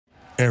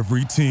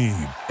Every team,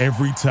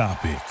 every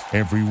topic,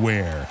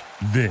 everywhere.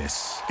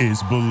 This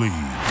is Believe.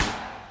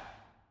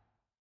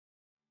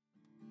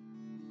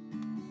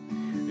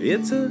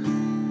 It's a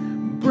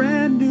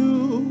brand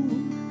new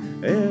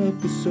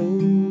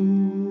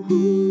episode,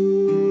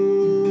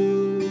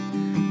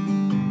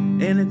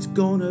 and it's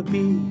gonna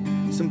be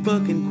some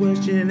fucking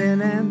question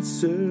and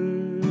answers.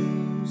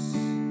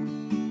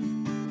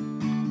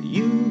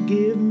 You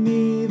give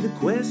me the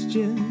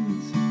questions,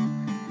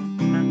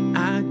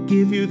 I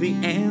give you the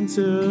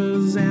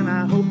answers, and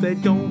I hope they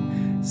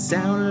don't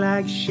sound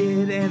like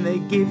shit and they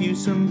give you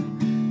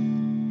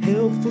some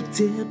helpful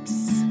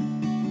tips.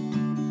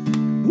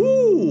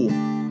 Woo!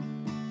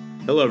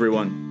 Hello,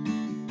 everyone.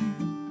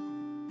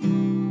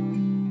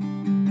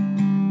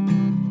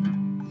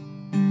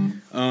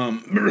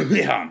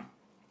 Yeah.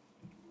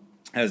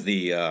 As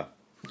the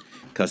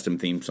custom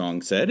theme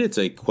song said, it's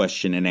a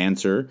question and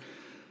answer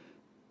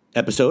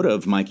episode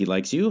of Mikey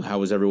Likes You.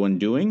 How is everyone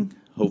doing?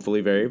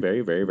 Hopefully very, very,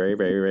 very, very,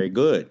 very, very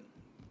good.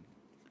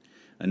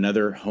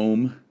 Another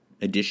home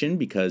edition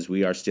because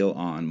we are still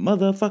on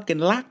motherfucking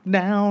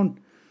lockdown.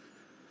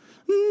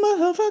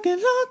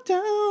 Motherfucking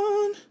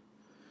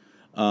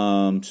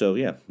lockdown. So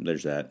yeah,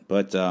 there's that.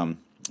 But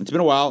it's been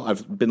a while.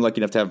 I've been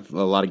lucky enough to have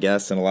a lot of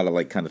guests and a lot of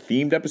like kind of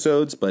themed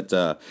episodes, but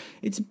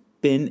it's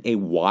been a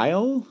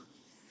while.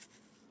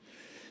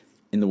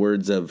 In the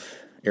words of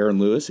Aaron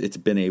Lewis, it's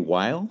been a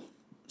while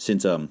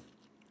since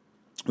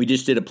we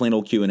just did a plain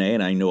old Q&A,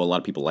 and I know a lot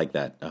of people like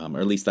that, or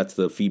at least that's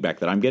the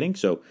feedback that I'm getting.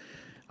 So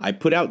I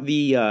put out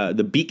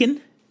the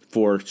beacon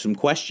for some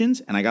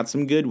questions, and I got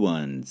some good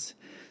ones.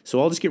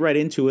 So I'll just get right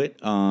into it.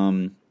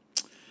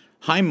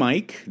 Hi,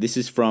 Mike. This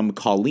is from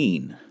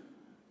Colleen.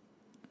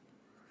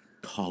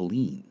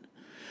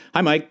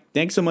 Hi, Mike.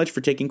 Thanks so much for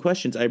taking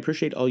questions. I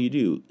appreciate all you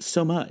do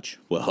so much.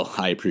 Well,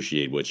 I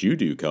appreciate what you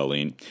do,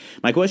 Colleen.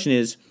 My question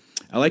is,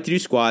 I like to do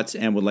squats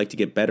and would like to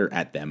get better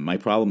at them. My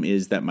problem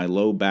is that my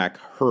low back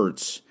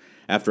hurts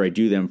after I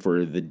do them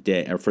for the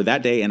day, or for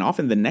that day, and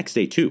often the next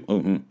day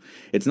too.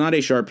 It's not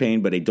a sharp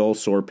pain, but a dull,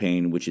 sore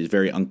pain, which is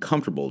very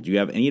uncomfortable. Do you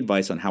have any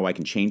advice on how I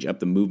can change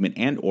up the movement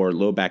and or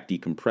low back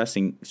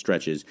decompressing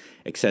stretches,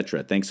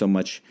 etc.? Thanks so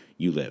much.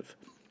 You live.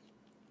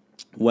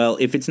 Well,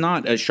 if it's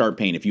not a sharp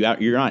pain, if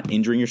you're not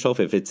injuring yourself,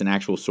 if it's an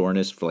actual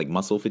soreness for like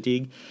muscle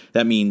fatigue,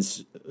 that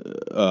means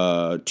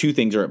two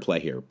things are at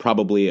play here.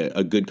 Probably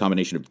a good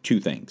combination of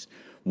two things.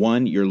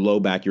 One, your low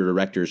back, your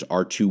erectors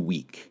are too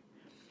weak,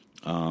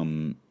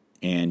 and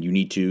you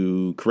need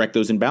to correct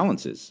those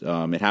imbalances.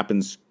 It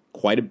happens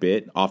quite a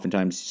bit.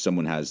 Oftentimes,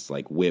 someone has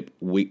like weak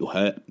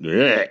glutes,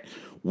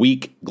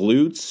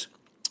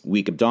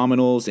 weak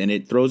abdominals, and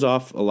it throws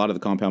off a lot of the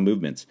compound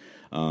movements.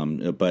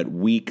 But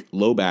weak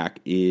low back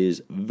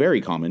is very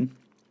common,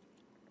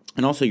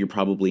 and also you're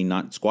probably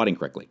not squatting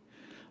correctly,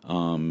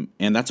 and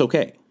that's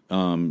okay.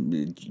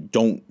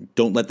 Don't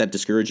let that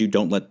discourage you.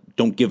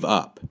 Don't give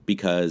up,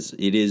 because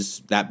it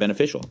is that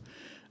beneficial,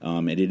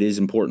 and it is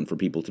important for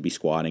people to be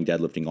squatting,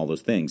 deadlifting, all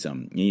those things.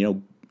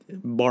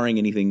 Barring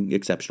anything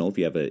exceptional, if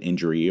you have an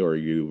injury or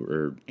you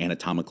are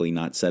anatomically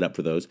not set up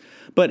for those.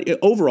 But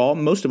overall,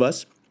 most of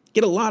us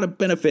get a lot of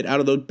benefit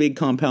out of those big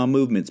compound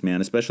movements, man,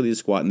 especially the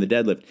squat and the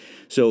deadlift.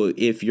 So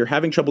if you're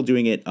having trouble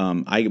doing it,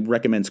 I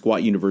recommend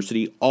Squat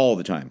University all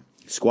the time.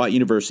 Squat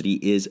University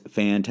is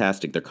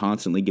fantastic. They're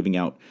constantly giving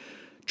out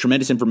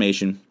tremendous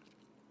information,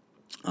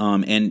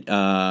 and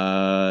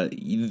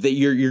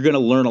you're going to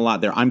learn a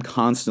lot there. I'm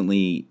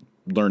constantly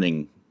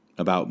learning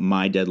about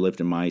my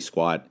deadlift and my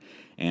squat,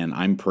 and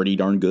I'm pretty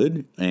darn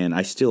good. And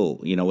I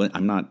still,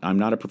 I'm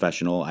not a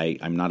professional.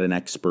 I'm not an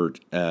expert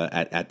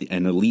at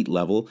an elite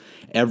level.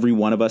 Every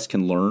one of us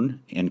can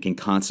learn and can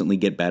constantly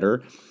get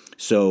better.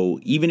 So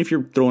even if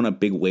you're throwing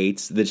up big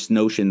weights, this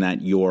notion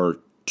that you're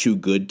too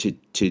good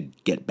to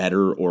get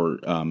better or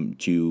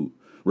to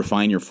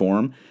refine your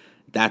form,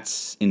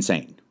 that's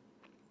insane.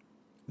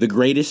 The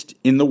greatest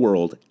in the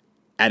world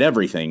at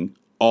everything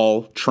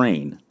all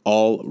train,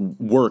 all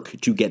work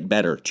to get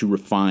better, to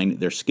refine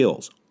their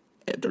skills.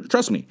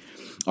 Trust me,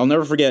 I'll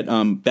never forget.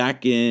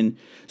 Back in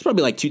it's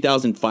probably like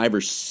 2005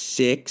 or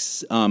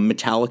 6,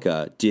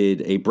 Metallica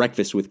did a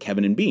breakfast with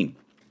Kevin and Bean.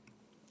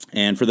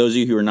 And for those of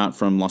you who are not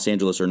from Los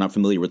Angeles or not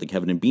familiar with the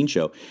Kevin and Bean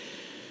show,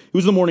 it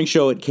was the morning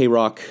show at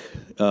K-Rock,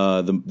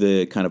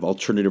 the kind of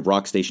alternative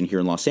rock station here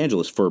in Los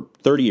Angeles for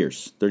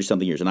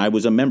 30-something years. And I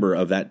was a member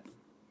of that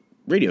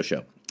radio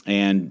show.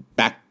 And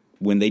back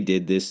when they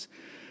did this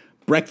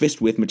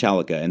breakfast with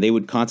Metallica, and they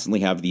would constantly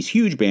have these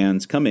huge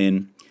bands come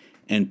in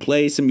and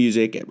play some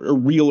music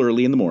real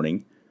early in the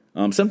morning.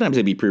 Sometimes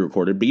they'd be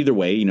pre-recorded, but either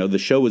way, the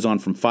show was on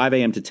from 5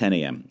 a.m. to 10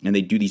 a.m., and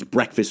they'd do these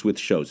breakfasts with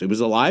shows. It was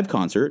a live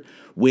concert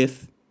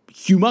with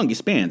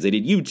humongous bands. They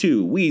did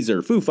U2,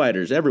 Weezer, Foo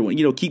Fighters, everyone.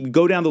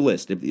 Go down the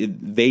list.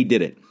 They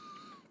did it.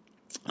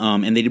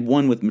 And they did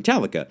one with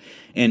Metallica.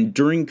 And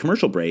during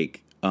commercial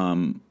break,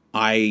 I'm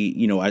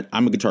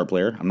a guitar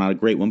player. I'm not a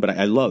great one, but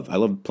I love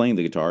playing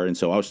the guitar. And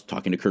so I was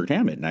talking to Kirk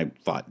Hammett, and I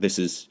thought, this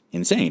is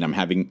insane. I'm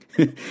having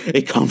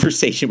a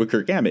conversation with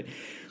Kirk Hammett.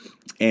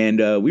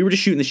 And we were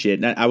just shooting the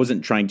shit. And I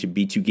wasn't trying to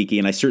be too geeky,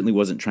 and I certainly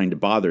wasn't trying to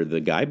bother the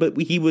guy. But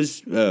he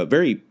was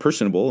very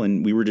personable,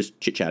 and we were just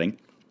chit-chatting.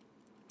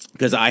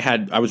 Because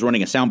I was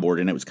running a soundboard,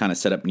 and it was kind of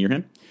set up near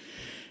him.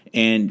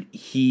 And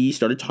he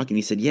started talking.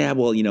 He said, yeah,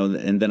 well,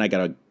 and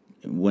then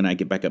when I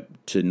get back up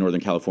to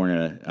Northern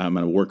California, I'm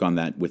going to work on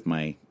that with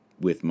my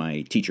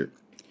teacher.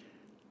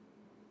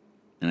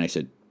 And I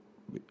said,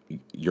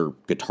 your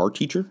guitar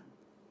teacher?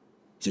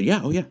 He said,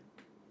 yeah, oh yeah.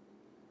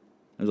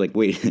 I was like,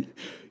 wait,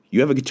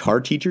 you have a guitar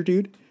teacher,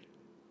 dude?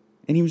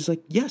 And he was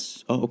like,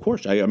 yes, oh, of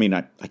course. I mean,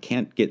 I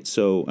can't get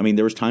so,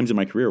 there was times in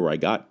my career where I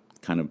got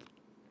kind of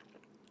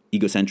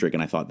egocentric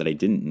and I thought that I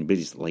didn't. But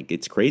he's like,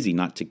 it's crazy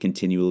not to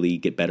continually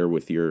get better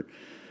with your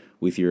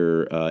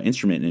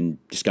instrument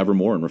and discover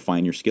more and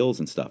refine your skills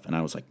and stuff. And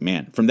I was like,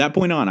 man, from that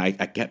point on, I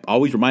kept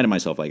always reminding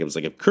myself, like, I was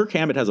like, if Kirk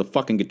Hammett has a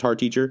fucking guitar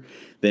teacher,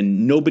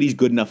 then nobody's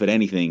good enough at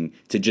anything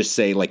to just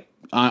say, like,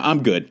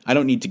 I'm good. I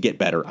don't need to get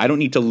better. I don't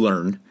need to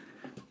learn.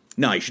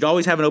 No, you should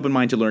always have an open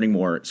mind to learning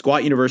more.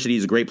 Squat University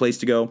is a great place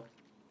to go.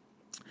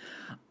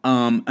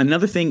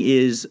 Another thing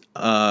is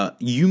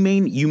you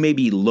may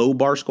be low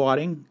bar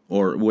squatting,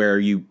 or where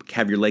you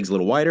have your legs a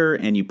little wider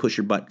and you push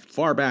your butt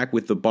far back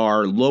with the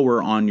bar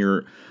lower on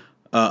your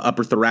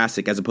upper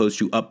thoracic as opposed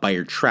to up by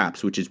your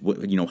traps, which is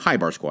high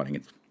bar squatting.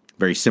 It's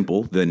very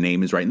simple. The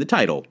name is right in the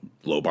title.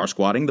 Low bar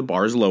squatting, the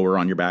bar is lower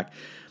on your back.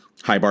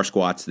 High bar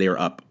squats, they are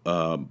up,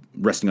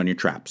 resting on your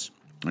traps,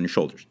 on your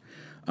shoulders.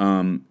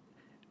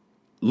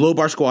 Low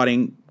bar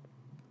squatting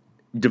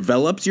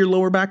develops your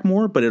lower back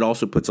more, but it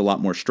also puts a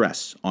lot more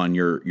stress on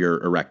your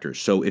erectors.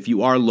 So if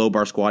you are low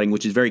bar squatting,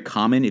 which is very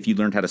common if you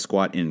learned how to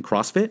squat in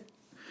CrossFit,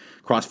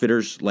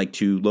 CrossFitters like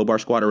to low bar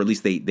squat, or at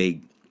least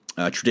they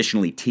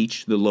traditionally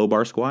teach the low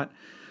bar squat.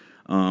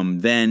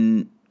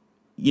 Then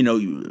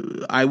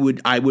I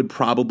would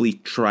probably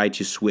try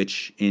to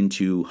switch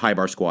into high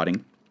bar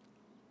squatting.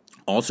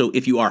 Also,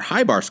 if you are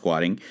high bar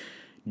squatting,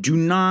 do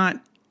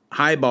not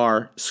high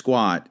bar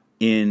squat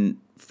in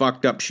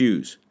fucked up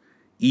shoes.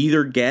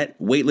 Either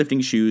get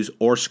weightlifting shoes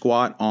or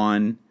squat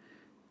on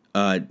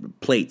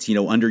plates,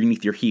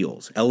 underneath your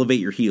heels.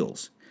 Elevate your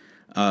heels.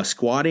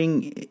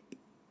 Squatting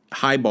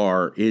high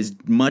bar is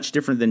much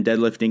different than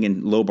deadlifting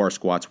and low bar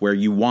squats, where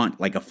you want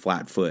like a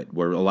flat foot,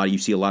 where you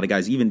see a lot of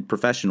guys, even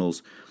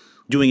professionals,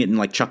 doing it in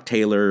like Chuck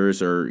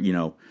Taylors or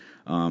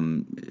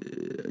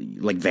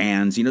like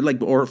Vans,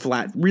 or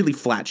really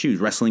flat shoes.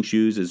 Wrestling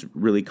shoes is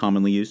really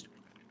commonly used.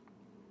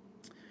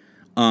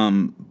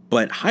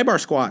 But high bar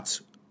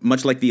squats,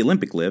 much like the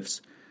Olympic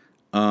lifts,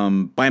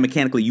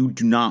 biomechanically, you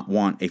do not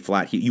want a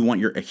flat heel. You want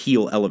your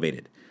heel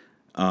elevated.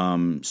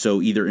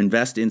 So either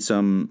invest in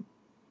some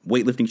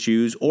weightlifting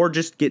shoes or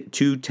just get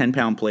 2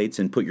 10-pound plates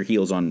and put your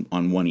heels on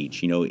one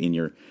each, in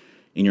your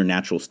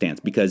natural stance,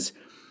 because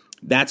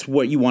that's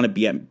what you want to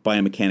be at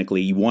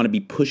biomechanically. You want to be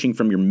pushing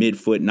from your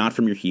midfoot, not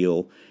from your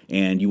heel,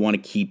 and you want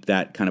to keep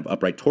that kind of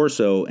upright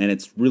torso, and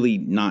it's really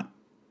not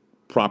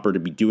proper to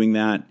be doing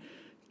that,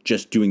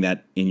 just doing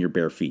that in your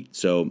bare feet.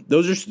 So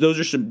those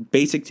are some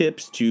basic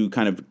tips to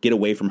kind of get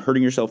away from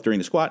hurting yourself during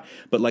the squat.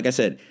 But like I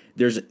said,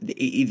 there's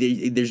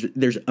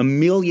a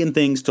million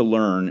things to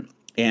learn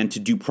and to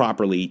do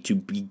properly to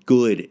be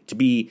good, to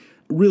be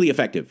really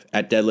effective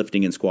at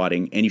deadlifting and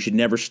squatting, and you should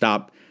never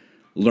stop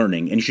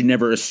learning, and you should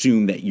never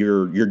assume that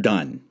you're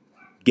done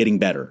getting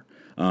better.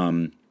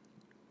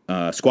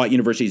 Squat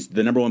University is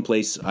the number one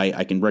place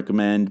I can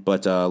recommend,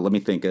 but let me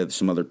think of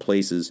some other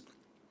places.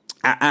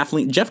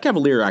 Athlete Jeff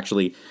Cavaliere,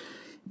 actually,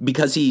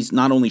 because he's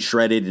not only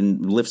shredded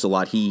and lifts a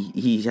lot,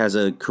 he has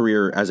a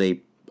career as a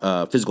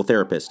physical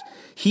therapist.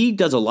 He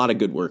does a lot of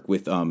good work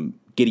with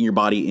getting your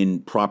body in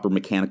proper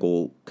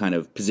mechanical kind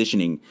of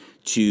positioning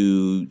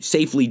to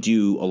safely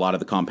do a lot of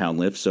the compound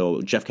lifts.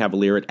 So Jeff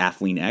Cavaliere at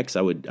Athlean X,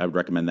 I would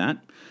recommend that.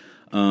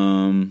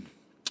 The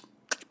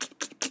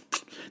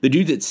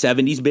dudes at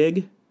 70s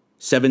Big,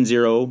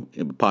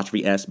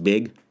 70'S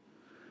Big,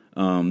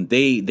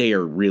 they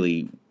are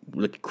really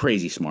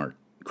crazy smart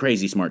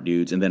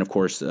dudes. And then, of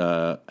course,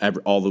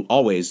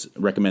 always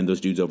recommend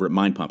those dudes over at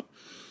Mind Pump.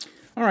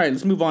 All right,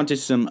 let's move on to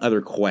some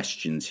other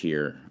questions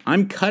here.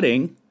 I'm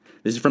cutting.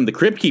 This is from the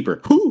Crypt Keeper.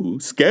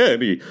 Whoo,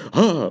 scary.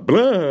 Blah.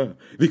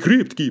 The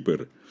Crypt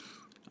Keeper.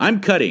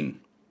 I'm cutting.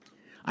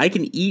 I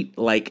can eat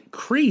like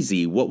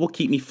crazy. What will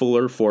keep me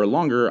fuller for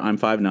longer? I'm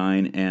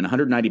 5'9" and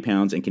 190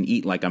 pounds and can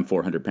eat like I'm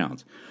 400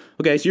 pounds.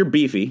 Okay, so you're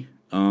beefy.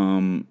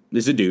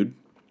 This is a dude.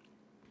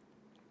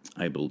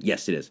 I believe,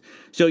 yes, it is.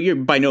 So you're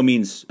by no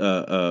means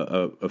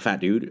a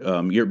fat dude.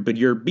 But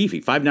you're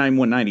beefy. 5'9",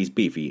 190 is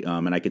beefy.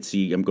 And I could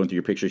see, I'm going through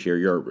your pictures here.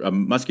 You're a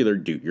muscular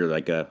dude. You're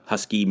like a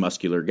husky,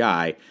 muscular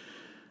guy.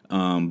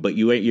 But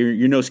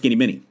you're no skinny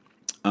mini.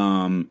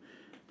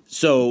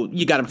 So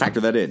you got to factor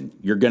that in.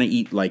 You're gonna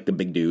eat like a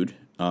big dude,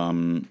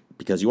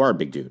 because you are a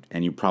big dude,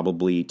 and you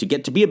probably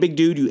to be a big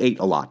dude, you ate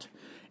a lot,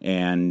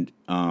 and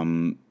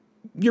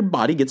your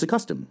body gets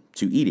accustomed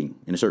to eating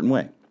in a certain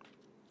way.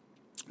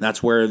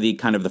 That's where the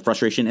kind of the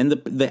frustration and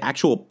the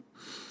actual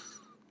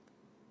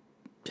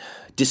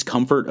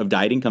discomfort of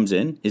dieting comes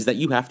in, is that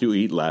you have to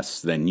eat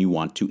less than you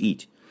want to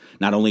eat.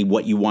 not only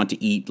what you want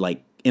to eat,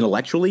 like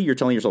intellectually, you're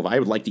telling yourself, I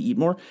would like to eat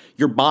more.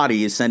 Your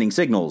body is sending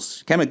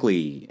signals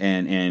chemically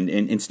and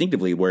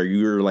instinctively where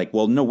you're like,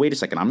 well, no, wait a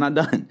second. I'm not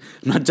done.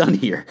 I'm not done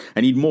here.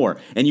 I need more.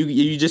 And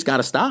you just got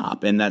to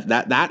stop. And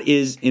that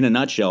is, in a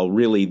nutshell,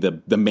 really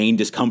the main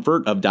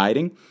discomfort of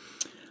dieting.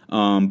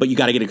 But you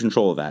got to get in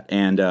control of that.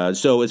 And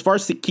so as far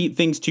as the key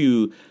things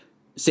to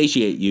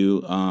satiate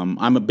you,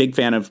 I'm a big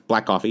fan of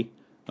black coffee.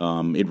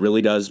 It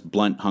really does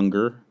blunt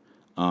hunger.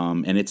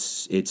 And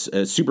it's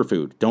a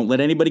superfood. Don't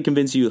let anybody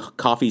convince you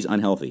coffee's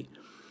unhealthy.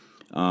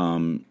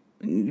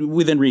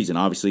 Within reason,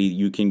 obviously,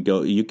 you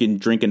can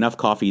drink enough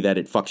coffee that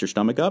it fucks your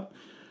stomach up.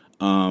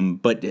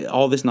 But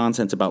all this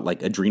nonsense about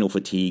like adrenal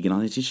fatigue and all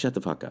this, just shut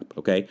the fuck up,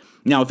 okay?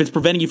 Now, if it's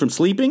preventing you from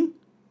sleeping,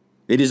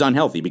 it is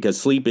unhealthy because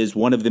sleep is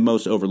one of the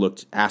most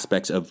overlooked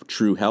aspects of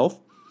true health.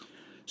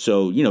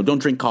 So, don't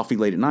drink coffee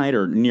late at night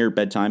or near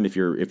bedtime if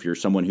you're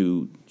someone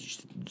who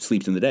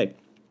sleeps in the day.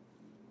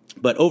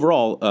 But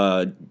overall,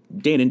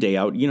 day in and day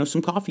out,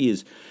 some coffee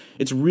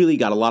it's really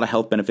got a lot of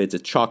health benefits.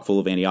 It's chock full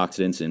of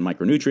antioxidants and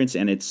micronutrients,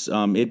 and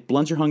it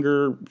blunts your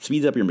hunger,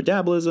 speeds up your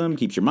metabolism,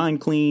 keeps your mind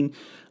clean.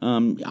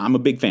 I'm a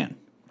big fan.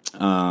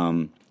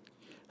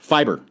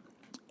 Fibers,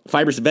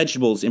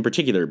 vegetables in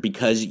particular,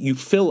 because you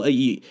fill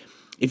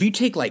if you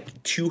take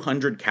like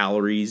 200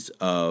 calories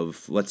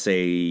of, let's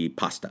say,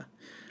 pasta,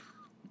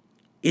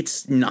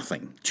 it's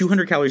nothing.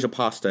 200 calories of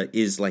pasta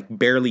is like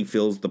barely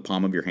fills the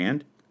palm of your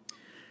hand.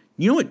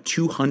 You know what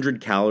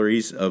 200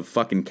 calories of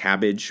fucking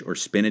cabbage or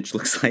spinach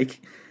looks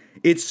like?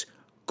 It's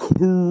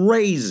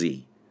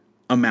crazy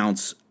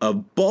amounts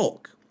of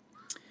bulk.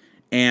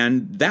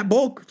 And that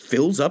bulk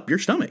fills up your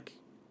stomach.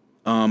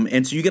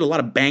 And so you get a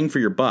lot of bang for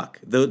your buck.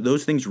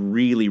 Those things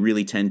really,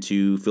 really tend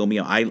to fill me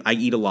up. I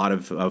eat a lot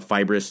of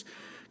fibrous,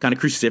 kind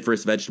of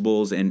cruciferous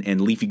vegetables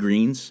and leafy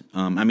greens.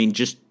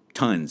 Just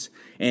tons.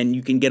 And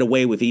you can get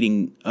away with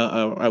eating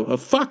a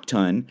fuck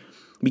ton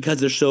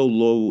because they're so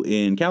low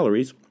in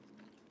calories.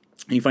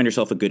 And you find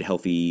yourself a good,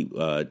 healthy,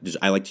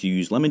 I like to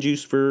use lemon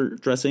juice for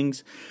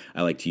dressings.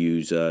 I like to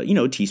use,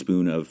 a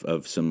teaspoon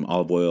of some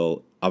olive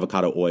oil,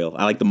 avocado oil.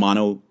 I like the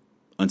mono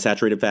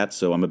unsaturated fats,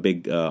 so I'm a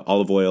big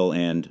olive oil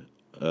and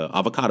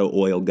avocado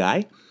oil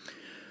guy.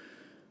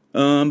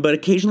 But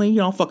occasionally,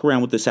 I'll fuck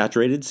around with the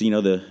saturateds,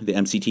 the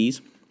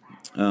MCTs.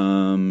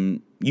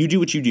 You do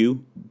what you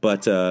do,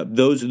 but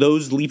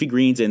those leafy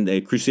greens and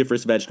the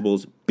cruciferous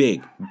vegetables,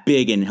 big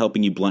in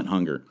helping you blunt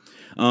hunger.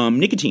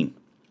 Nicotine.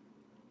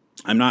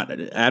 I'm not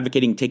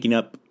advocating taking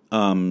up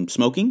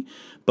smoking,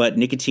 but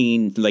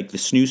nicotine, like the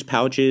snus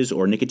pouches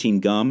or nicotine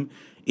gum,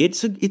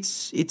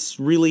 it's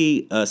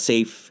really a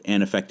safe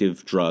and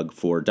effective drug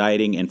for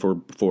dieting and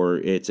for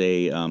it's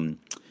a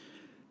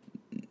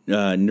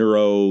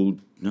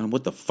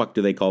what the fuck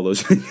do they call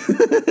those?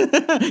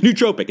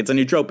 Nootropic. It's a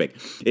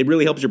nootropic. It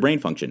really helps your brain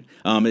function.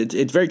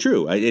 It's very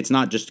true. It's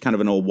not just kind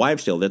of an old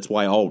wives' tale. That's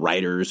why all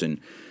writers and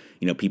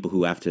people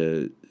who have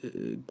to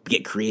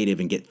get creative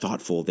and get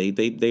thoughtful,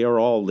 they are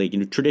all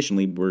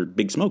traditionally were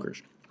big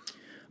smokers.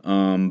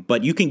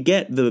 But you can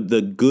get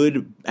the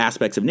good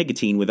aspects of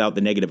nicotine without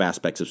the negative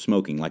aspects of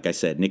smoking. Like I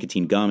said,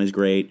 nicotine gum is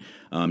great.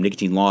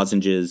 Nicotine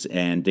lozenges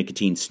and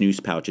nicotine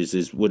snus pouches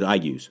is what I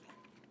use.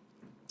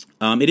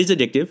 It is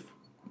addictive,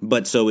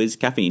 but so is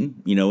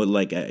caffeine.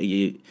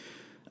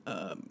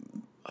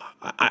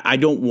 I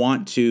don't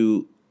want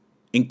to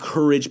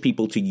encourage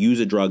people to use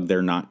a drug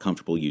they're not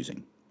comfortable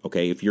using.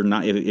 Okay, if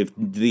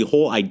the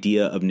whole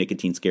idea of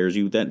nicotine scares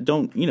you, then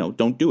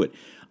don't do it.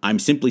 I'm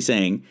simply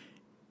saying,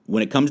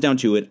 when it comes down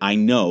to it, I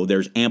know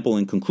there's ample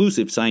and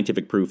conclusive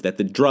scientific proof that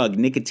the drug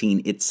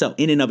nicotine itself,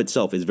 in and of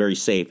itself, is very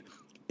safe.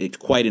 It's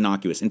quite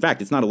innocuous. In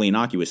fact, it's not only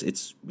innocuous;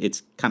 it's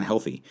kind of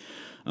healthy.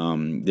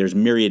 There's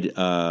myriad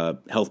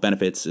health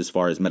benefits as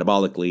far as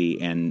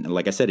metabolically, and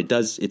like I said,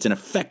 it's an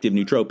effective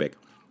nootropic.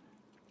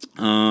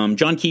 John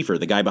Kiefer,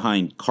 the guy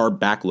behind Carb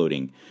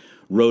Backloading,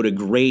 wrote a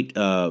great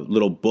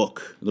little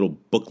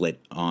booklet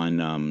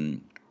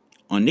on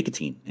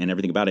nicotine and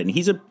everything about it. And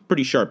he's a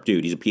pretty sharp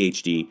dude. He's a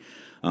PhD,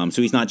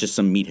 so he's not just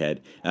some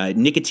meathead.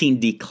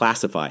 Nicotine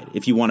Declassified.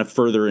 If you want to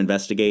further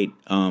investigate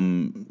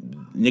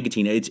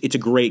nicotine, it's a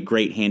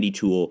great handy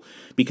tool,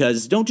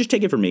 because don't just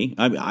take it from me.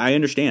 I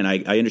understand.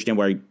 I understand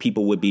why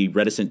people would be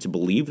reticent to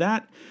believe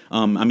that.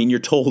 You're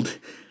told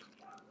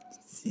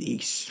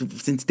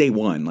since day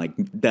one, like,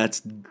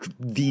 that's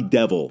the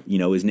devil,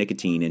 is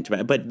nicotine and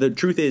tobacco. But the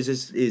truth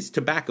is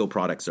tobacco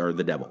products are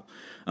the devil.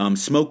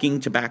 Smoking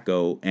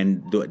tobacco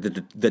and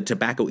the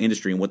tobacco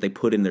industry and what they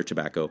put in their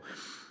tobacco,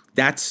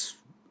 that's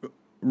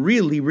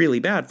really, really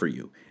bad for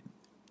you.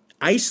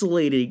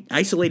 Isolating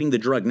the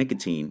drug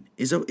nicotine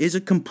is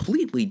a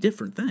completely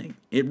different thing.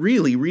 It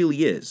really,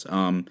 really is.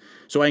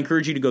 So I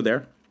encourage you to go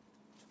there.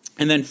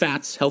 And then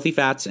fats, healthy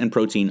fats and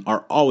protein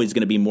are always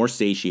going to be more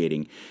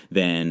satiating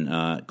than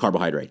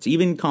carbohydrates,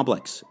 even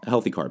complex,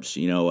 healthy carbs.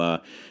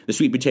 The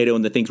sweet potato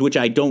and the things, which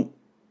I don't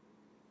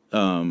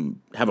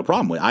have a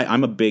problem with.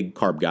 I'm a big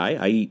carb guy.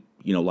 I eat,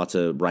 lots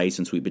of rice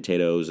and sweet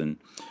potatoes and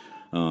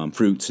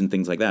fruits and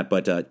things like that.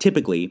 But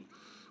typically,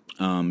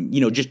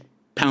 just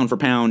pound for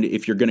pound,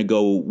 if you're going to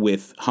go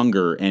with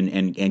hunger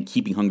and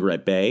keeping hunger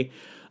at bay,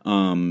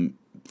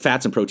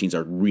 fats and proteins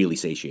are really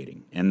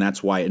satiating. And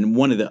that's why, and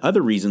one of the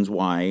other reasons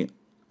why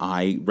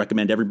I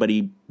recommend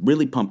everybody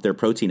really pump their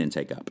protein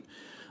intake up.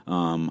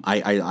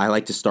 I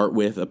like to start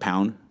with a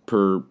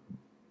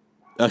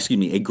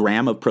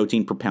gram of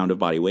protein per pound of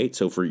body weight.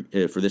 So for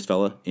this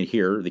fella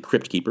here, the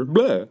Crypt Keeper,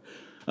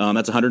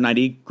 that's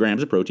 190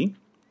 grams of protein.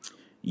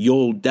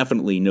 You'll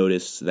definitely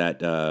notice that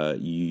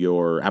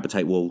your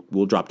appetite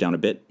will drop down a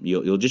bit.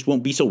 You'll just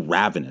won't be so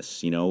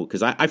ravenous,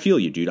 because I feel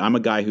you, dude. I'm a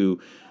guy who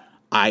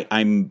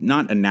I'm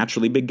not a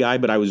naturally big guy,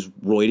 but I was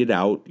roided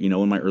out,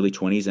 in my early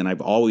 20s, and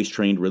I've always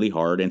trained really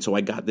hard. And so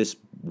I got this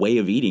way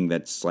of eating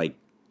that's like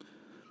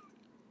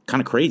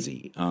kind of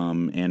crazy.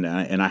 And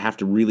I have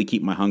to really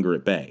keep my hunger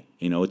at bay.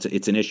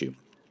 It's an issue.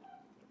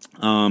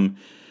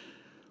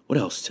 What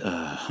else?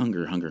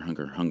 Hunger.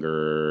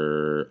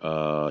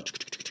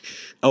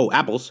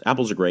 Apples.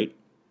 Apples are great.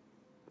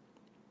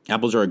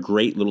 Apples are a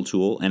great little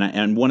tool,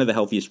 and one of the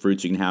healthiest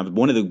fruits you can have.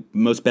 One of the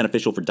most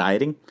beneficial for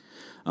dieting.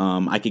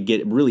 I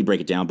could really break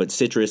it down, but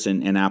citrus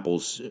and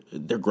apples,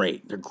 they're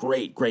great. They're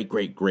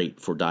great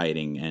for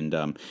dieting. And,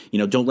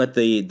 don't let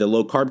the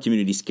low carb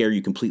community scare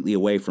you completely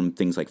away from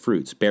things like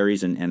fruits,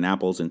 berries and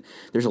apples. And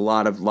there's a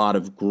lot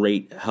of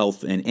great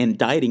health and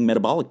dieting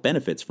metabolic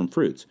benefits from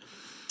fruits.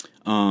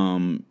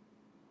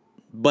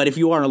 But if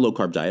you are on a low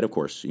carb diet, of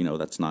course,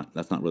 that's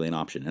not really an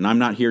option. And I'm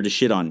not here to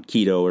shit on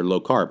keto or low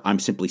carb. I'm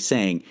simply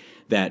saying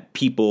that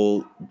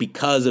people,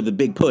 because of the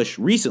big push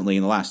recently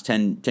in the last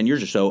 10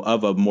 years or so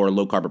of a more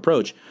low carb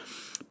approach,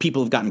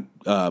 people have gotten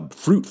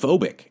fruit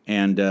phobic,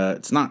 and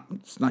it's not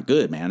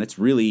good, man. It's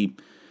really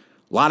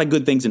a lot of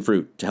good things in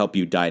fruit to help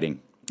you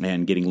dieting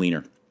and getting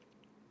leaner.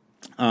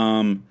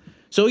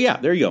 So yeah,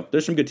 there you go.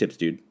 There's some good tips,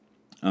 dude.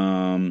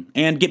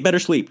 And get better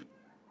sleep.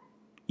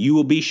 You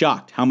will be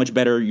shocked how much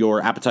better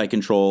your appetite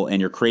control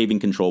and your craving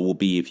control will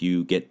be if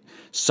you get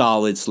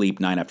solid sleep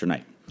night after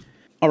night.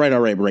 All right,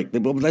 break.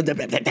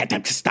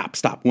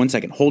 Stop. 1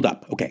 second. Hold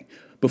up. Okay.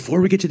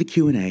 Before we get to the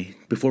Q&A,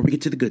 before we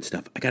get to the good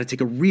stuff, I got to take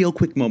a real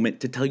quick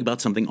moment to tell you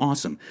about something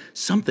awesome.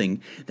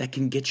 Something that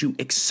can get you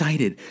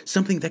excited.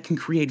 Something that can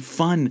create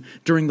fun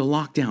during the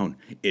lockdown.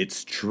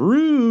 It's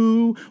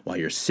true. While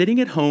you're sitting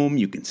at home,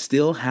 you can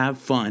still have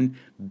fun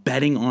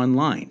betting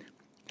online.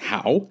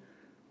 How?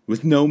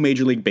 With no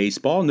Major League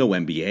Baseball, no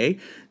NBA,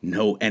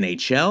 no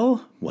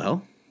NHL?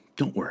 Well,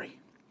 don't worry.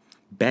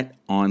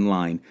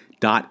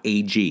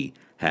 BetOnline.ag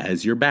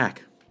has your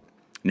back.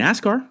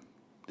 NASCAR?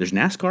 There's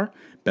NASCAR.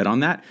 Bet on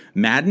that.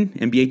 Madden,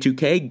 NBA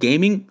 2K,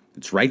 gaming,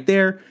 it's right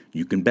there.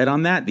 You can bet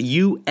on that. The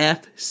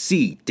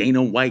UFC.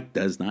 Dana White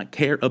does not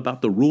care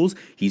about the rules.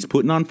 He's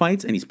putting on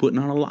fights, and he's putting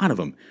on a lot of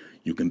them.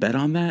 You can bet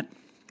on that.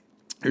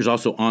 There's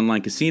also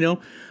online casino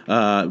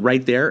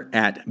right there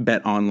at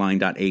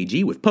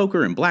betonline.ag with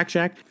poker and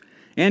blackjack.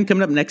 And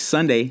coming up next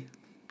Sunday,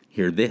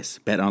 hear this.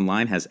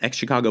 BetOnline has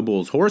ex-Chicago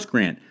Bulls Horace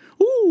Grant,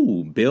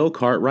 Bill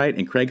Cartwright,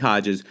 and Craig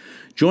Hodges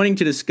joining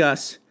to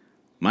discuss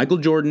Michael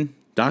Jordan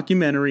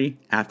documentary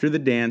After the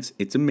Dance.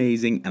 It's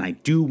amazing, and I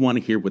do want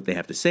to hear what they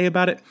have to say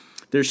about it.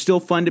 There's still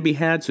fun to be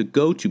had, so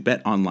go to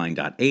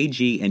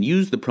betonline.ag and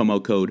use the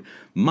promo code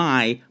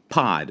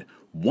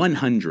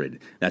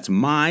MYPOD100. That's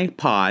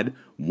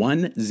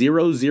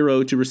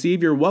MYPOD100 to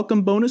receive your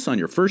welcome bonus on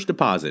your first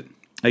deposit.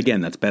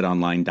 Again, that's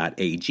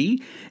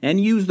betonline.ag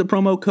and use the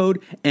promo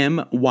code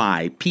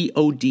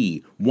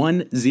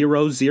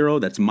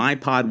MYPOD100. That's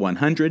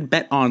MyPod100.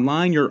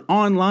 BetOnline, your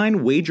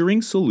online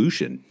wagering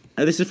solution.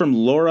 This is from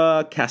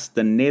Laura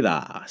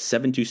Castaneda,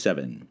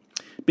 727.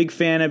 Big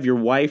fan of your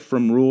wife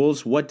from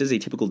Rules. What does a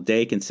typical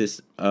day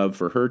consist of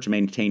for her to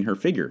maintain her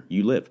figure?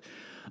 You live.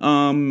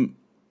 Not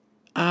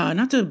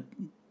to...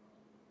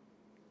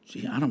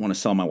 I don't want to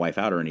sell my wife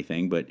out or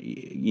anything, but,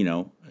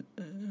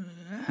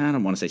 I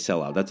don't want to say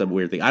sell out. That's a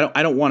weird thing.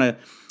 I don't want to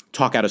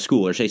talk out of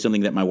school or say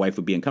something that my wife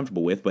would be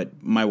uncomfortable with,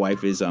 but my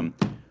wife is,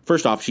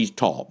 first off, she's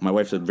tall. My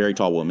wife's a very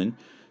tall woman,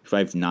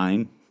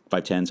 5'9",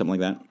 5'10", something like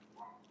that.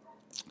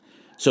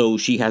 So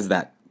she has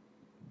that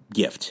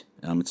gift.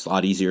 It's a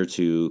lot easier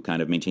to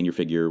kind of maintain your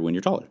figure when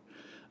you're taller.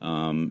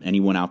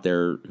 Anyone out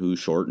there who's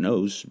short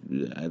knows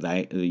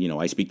that,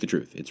 I speak the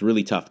truth. It's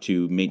really tough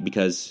to make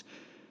because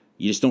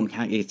you just don't,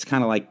 it's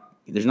kind of like,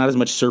 there's not as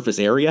much surface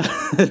area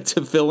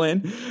to fill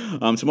in.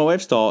 So my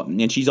wife's tall,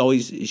 and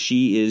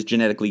she is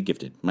genetically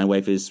gifted. My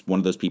wife is one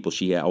of those people.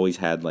 She always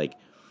had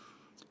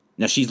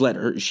now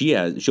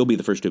she'll be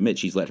the first to admit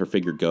she's let her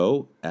figure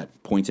go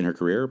at points in her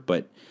career,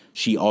 but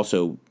she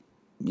also,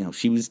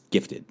 she was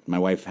gifted. My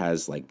wife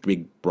has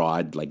big,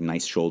 broad,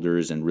 nice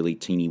shoulders and really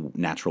teeny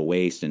natural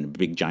waist and a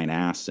big giant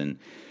ass and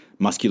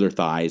muscular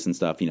thighs and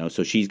stuff,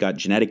 so she's got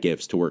genetic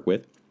gifts to work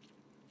with.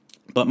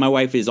 But my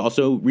wife is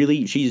also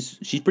really, she's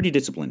pretty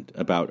disciplined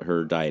about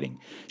her dieting.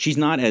 She's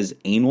not as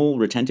anal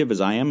retentive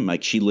as I am.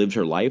 She lives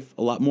her life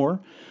a lot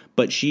more.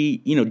 But she,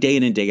 day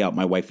in and day out,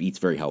 my wife eats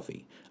very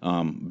healthy.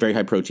 Very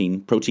high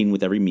protein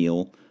with every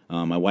meal.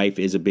 My wife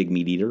is a big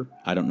meat eater.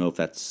 I don't know if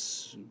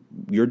that's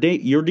your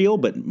deal,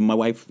 but my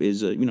wife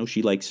is,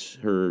 she likes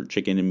her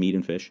chicken and meat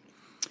and fish.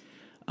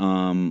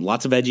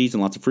 lots of veggies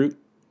and lots of fruit.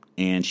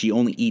 And she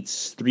only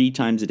eats 3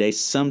 times a day,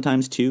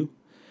 sometimes 2.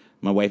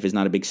 My wife is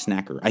not a big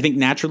snacker. I think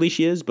naturally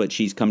she is, but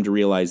she's come to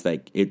realize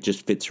that it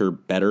just fits her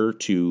better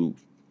to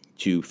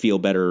feel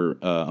better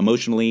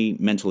emotionally,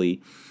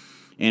 mentally,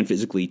 and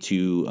physically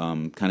to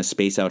kind of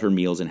space out her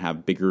meals and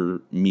have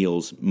bigger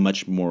meals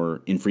much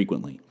more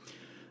infrequently.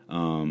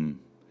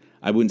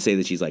 I wouldn't say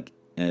that she's like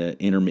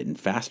intermittent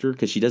faster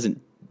because she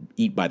doesn't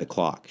eat by the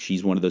clock.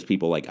 She's one of those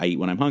people like I eat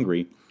when I'm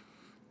hungry,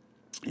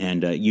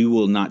 and you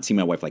will not see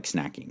my wife like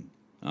snacking.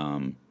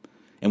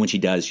 And when she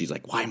does, she's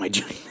like, why am I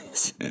doing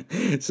this?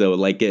 So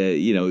like,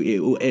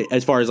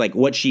 as far as like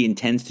what she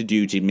intends to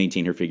do to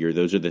maintain her figure,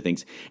 those are the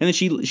things. And then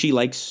she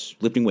likes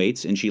lifting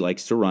weights and she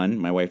likes to run.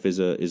 My wife is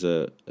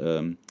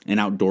an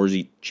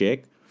outdoorsy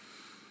chick.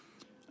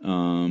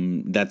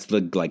 That's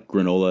the like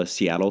granola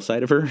Seattle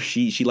side of her.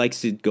 She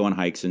likes to go on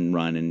hikes and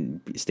run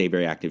and stay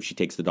very active. She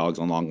takes the dogs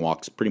on long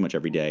walks pretty much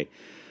every day.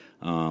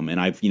 And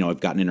I've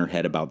gotten in her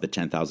head about the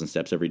 10,000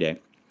 steps every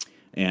day.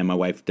 And my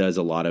wife does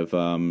a lot of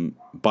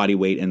body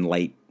weight and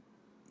light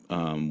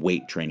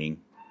weight training,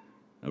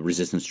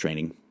 resistance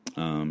training.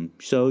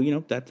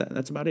 So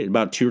that's about it.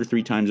 About 2 or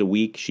 3 times a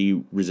week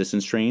she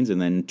resistance trains, and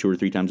then 2 or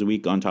 3 times a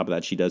week on top of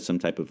that she does some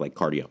type of like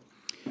cardio.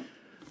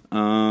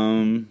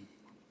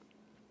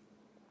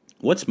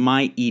 What's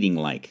my eating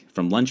like?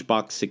 From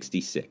Lunchbox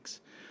 66.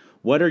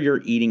 What are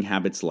your eating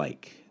habits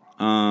like?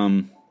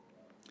 Well,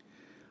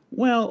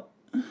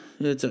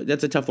 that's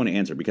a tough one to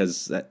answer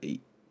because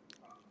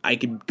I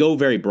could go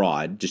very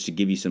broad just to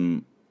give you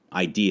some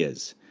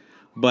ideas.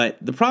 But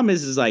the problem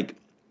is like,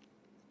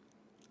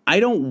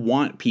 I don't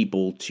want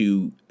people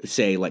to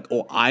say like,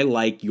 oh, I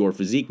like your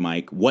physique,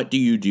 Mike. What do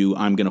you do?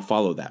 I'm going to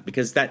follow that,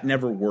 because that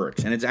never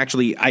works. And it's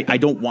actually, I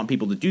don't want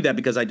people to do that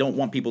because I don't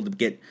want people to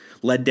get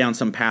led down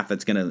some path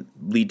that's going to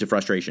lead to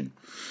frustration.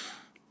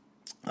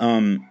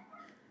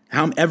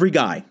 Every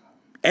guy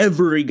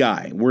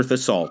worth of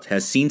salt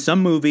has seen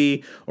some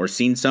movie or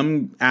seen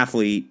some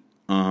athlete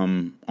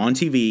on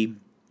TV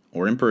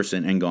or in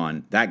person and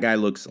gone, that guy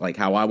looks like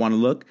how I want to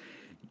look.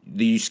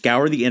 You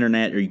scour the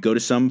internet or you go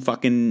to some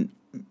fucking,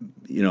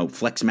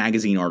 Flex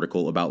magazine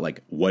article about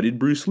like, what did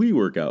Bruce Lee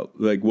work out?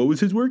 Like, what was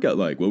his workout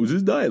like? What was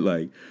his diet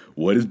like?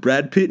 What is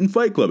Brad Pitt in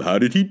Fight Club? How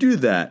did he do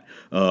that?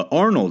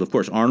 Arnold, of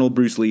course,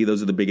 Bruce Lee,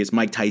 those are the biggest.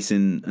 Mike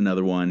Tyson,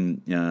 another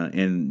one.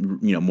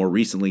 And, more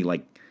recently,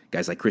 like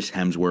guys like Chris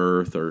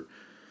Hemsworth or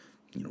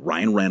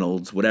Ryan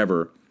Reynolds,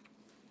 whatever.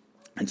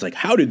 It's like,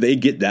 how did they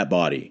get that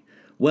body?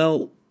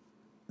 Well,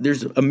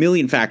 there's a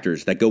million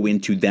factors that go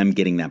into them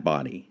getting that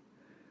body.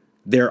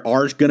 There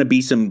are going to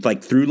be some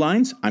like through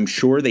lines. I'm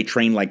sure they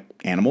train like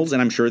animals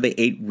and I'm sure they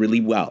ate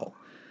really well.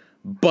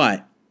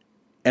 But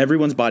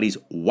everyone's body's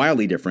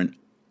wildly different.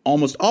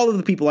 Almost all of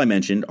the people I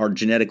mentioned are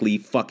genetically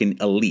fucking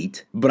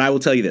elite. But I will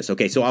tell you this.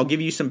 Okay, so I'll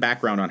give you some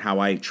background on how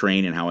I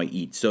train and how I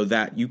eat so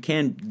that you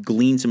can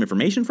glean some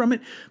information from it.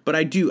 But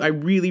I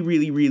really,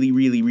 really, really,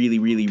 really, really,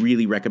 really,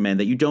 really recommend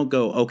that you don't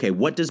go, okay,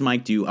 what does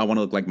Mike do? I want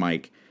to look like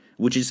Mike.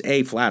 Which is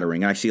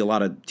flattering. I see a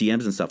lot of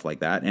DMs and stuff like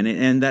that,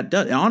 and that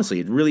does, honestly,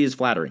 it really is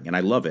flattering, and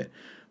I love it.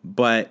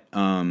 But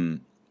I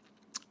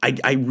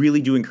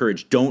really do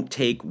encourage, don't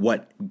take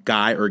what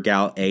guy or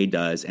gal A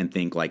does and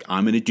think like,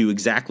 I'm going to do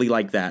exactly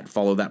like that,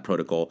 follow that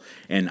protocol,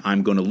 and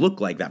I'm going to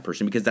look like that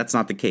person, because that's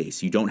not the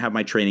case. You don't have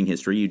my training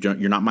history.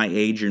 You're not my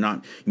age.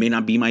 You may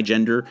not be my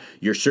gender.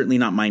 You're certainly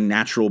not my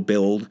natural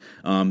build.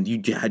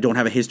 I don't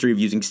have a history of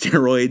using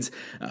steroids.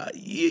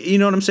 You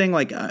know what I'm saying?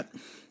 Like.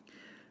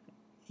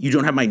 You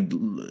don't have my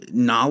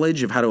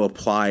knowledge of how to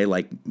apply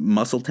like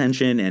muscle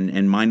tension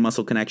and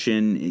mind-muscle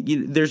connection.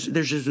 There's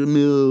just a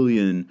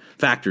million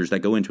factors that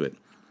go into it.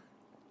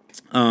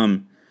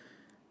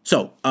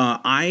 So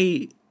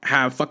I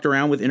have fucked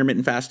around with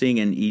intermittent fasting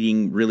and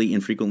eating really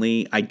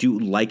infrequently. I do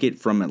like it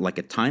from like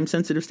a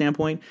time-sensitive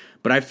standpoint,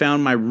 but I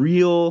found my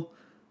real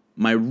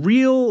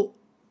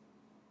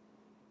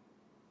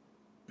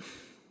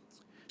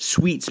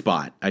sweet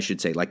spot, I should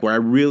say, like where I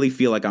really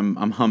feel like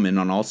I'm humming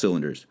on all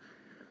cylinders.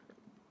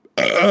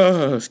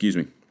 Excuse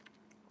me,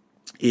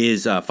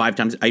 is 5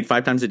 times. I eat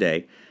 5 times a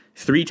day.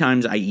 3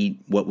 times I eat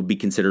what would be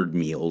considered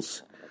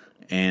meals,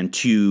 and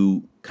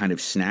 2 kind of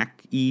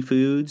snacky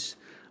foods.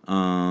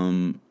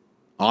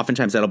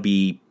 Oftentimes that'll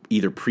be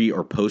either pre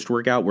or post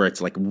workout, where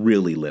it's like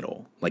really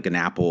little, like an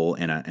apple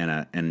and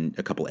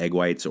a couple egg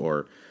whites,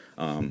 or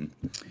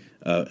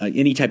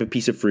any type of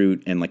piece of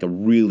fruit, and like a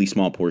really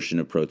small portion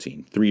of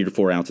protein, 3 to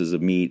 4 ounces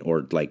of meat,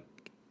 or like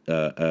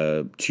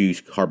 2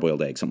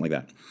 hard-boiled eggs, something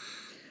like that.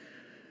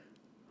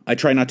 I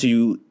try not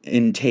to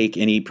intake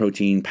any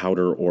protein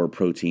powder or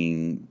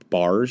protein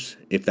bars.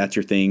 If that's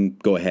your thing,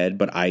 go ahead.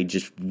 But I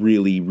just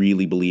really,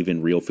 really believe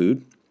in real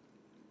food.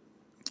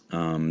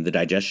 The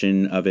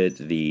digestion of it,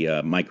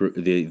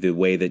 the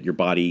way that your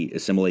body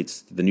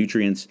assimilates the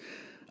nutrients,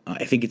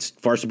 I think it's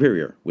far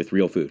superior with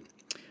real food.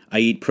 I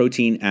eat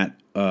protein at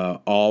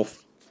all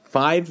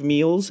 5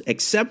 meals,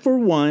 except for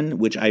one,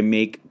 which I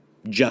make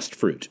just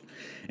fruit.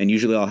 And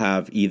usually I'll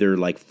have either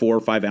like 4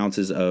 or 5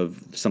 ounces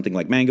of something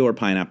like mango or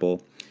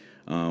pineapple.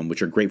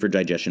 which are great for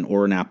digestion,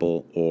 or an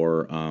apple,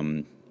 or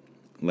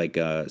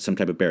some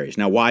type of berries.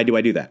 Now, why do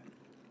I do that?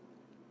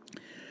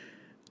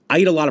 I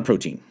eat a lot of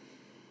protein.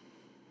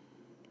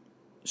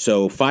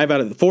 So 4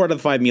 out of the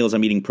 5 meals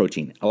I'm eating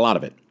protein, a lot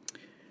of it.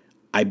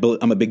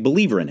 I'm a big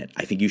believer in it.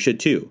 I think you should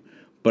too.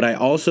 But I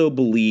also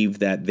believe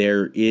that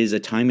there is a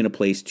time and a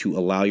place to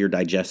allow your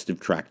digestive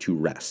tract to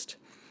rest.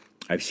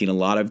 I've seen a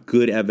lot of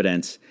good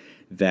evidence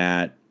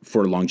that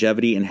for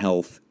longevity and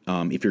health,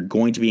 if you're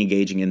going to be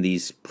engaging in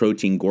these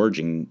protein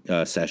gorging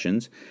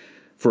sessions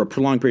for a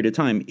prolonged period of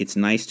time, it's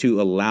nice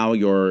to allow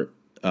your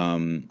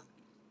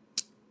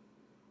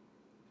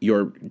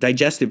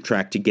digestive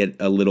tract to get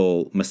a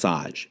little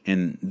massage.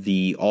 And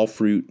the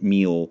all-fruit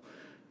meal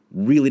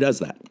really does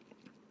that.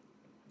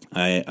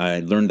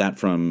 I learned that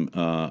from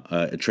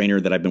a trainer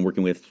that I've been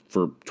working with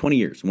for 20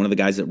 years. One of the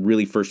guys that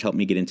really first helped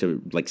me get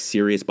into like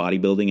serious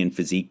bodybuilding and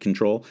physique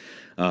control,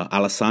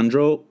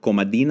 Alessandro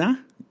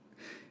Comadina,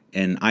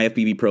 an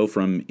IFBB pro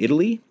from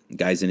Italy.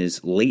 Guy's in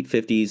his late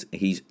 50s.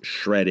 He's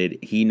shredded.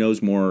 He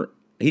knows more.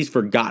 He's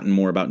forgotten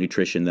more about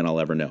nutrition than I'll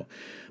ever know.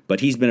 But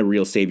he's been a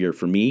real savior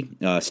for me.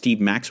 Steve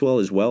Maxwell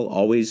as well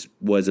always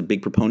was a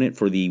big proponent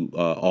for the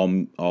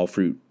all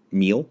fruit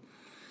meal.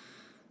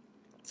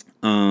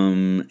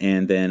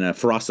 And then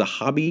Firas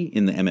Zahabi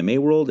in the MMA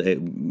world,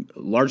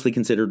 largely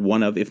considered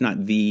one of, if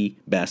not the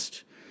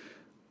best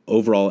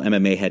overall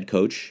MMA head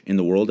coach in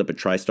the world up at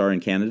TriStar in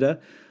Canada.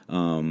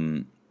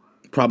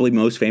 Probably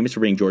most famous for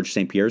being George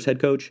St. Pierre's head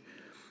coach.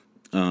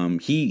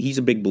 He's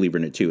a big believer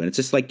in it too. And it's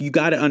just like, you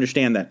got to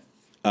understand that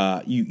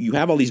you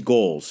have all these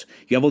goals.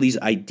 You have all these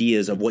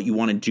ideas of what you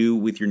want to do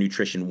with your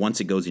nutrition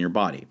once it goes in your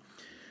body.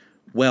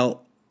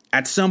 Well,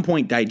 at some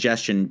point,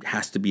 digestion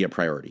has to be a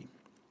priority.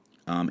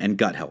 And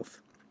gut health.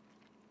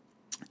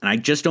 And I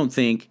just don't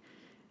think,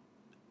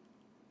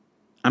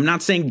 I'm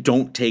not saying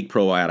don't take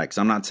probiotics.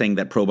 I'm not saying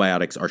that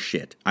probiotics are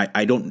shit.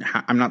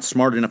 I'm not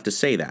smart enough to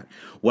say that.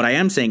 What I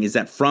am saying is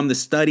that from the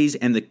studies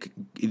and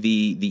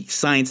the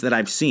science that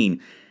I've seen,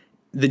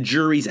 the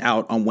jury's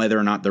out on whether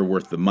or not they're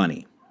worth the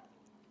money.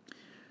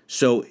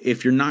 So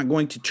if you're not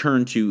going to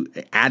turn to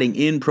adding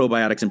in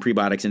probiotics and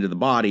prebiotics into the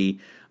body,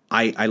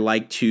 I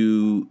like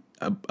to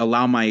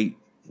allow my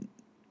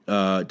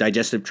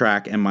digestive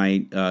tract and my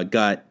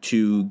gut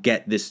to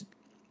get this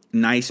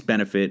nice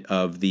benefit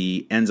of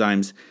the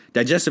enzymes,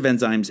 digestive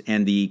enzymes,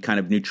 and the kind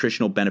of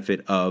nutritional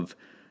benefit of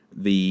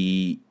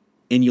the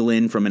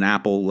inulin from an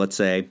apple, let's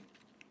say.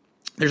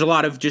 There's a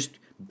lot of just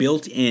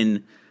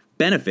built-in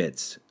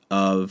benefits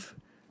of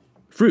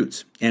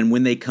fruits, and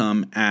when they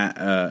come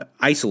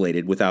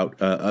isolated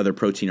without other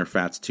protein or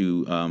fats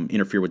to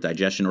interfere with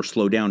digestion or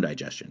slow down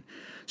digestion.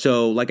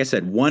 So, like I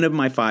said, one of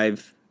my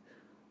 5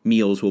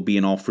 meals will be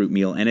an all-fruit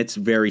meal, and it's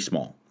very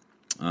small.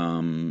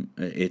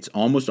 It's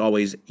almost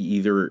always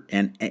either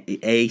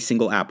a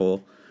single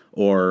apple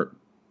or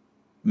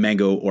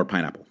mango or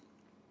pineapple,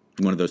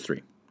 one of those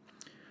 3.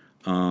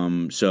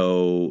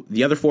 So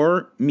the other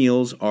 4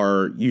 meals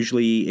are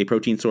usually a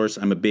protein source.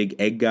 I'm a big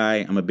egg guy.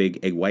 I'm a big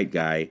egg white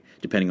guy,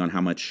 depending on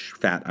how much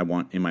fat I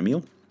want in my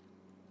meal.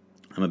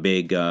 I'm a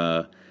big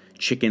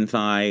chicken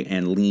thigh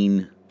and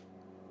lean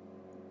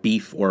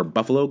beef or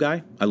buffalo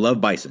guy. I love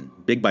bison.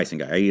 Big bison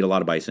guy. I eat a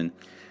lot of bison.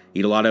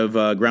 Eat a lot of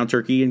ground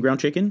turkey and ground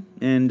chicken,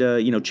 and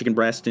chicken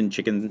breast and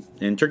chicken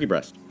and turkey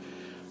breast.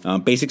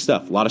 Basic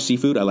stuff. A lot of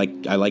seafood. I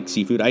like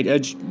seafood. I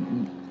just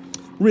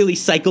really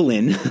cycle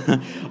in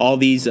all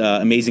these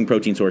amazing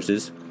protein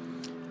sources.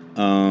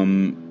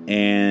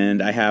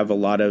 And I have a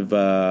lot of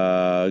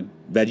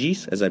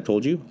veggies, as I've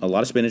told you. A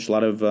lot of spinach. A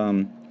lot of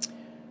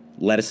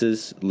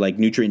lettuces, like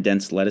nutrient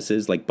dense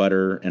lettuces, like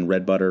butter and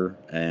red butter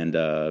and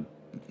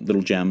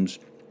little gems.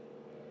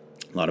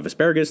 A lot of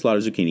asparagus. A lot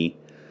of zucchini.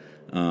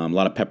 A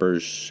lot of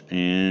peppers,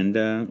 and,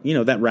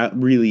 that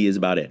really is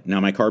about it.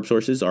 Now, my carb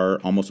sources are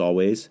almost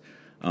always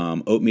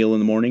oatmeal in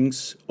the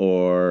mornings,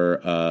 or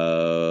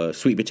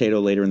sweet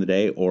potato later in the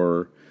day,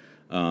 or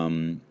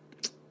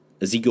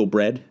Ezekiel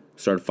bread.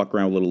 Started fucking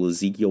around with a little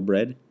Ezekiel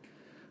bread,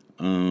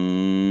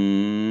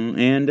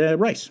 and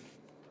rice.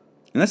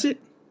 And that's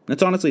it.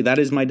 That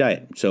is my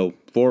diet. So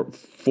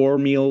 4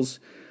 meals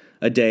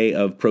a day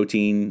of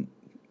protein,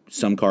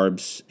 some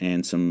carbs,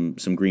 and some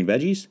green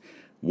veggies.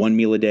 1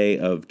 meal a day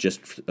of just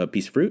a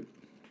piece of fruit.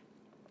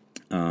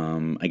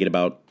 I get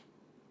about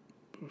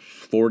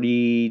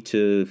 40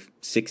 to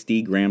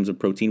 60 grams of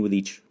protein with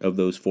each of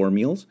those 4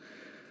 meals.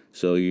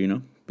 So,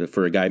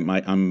 for a guy,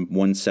 I'm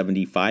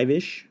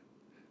 175-ish.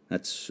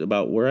 That's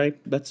about where I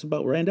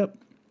end up.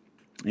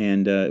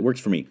 And it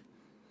works for me.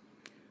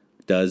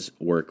 Does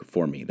work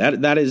for me.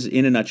 That is,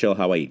 in a nutshell,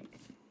 how I eat.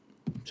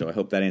 So I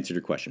hope that answered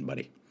your question,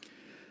 buddy.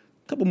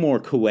 A couple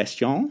more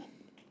questions.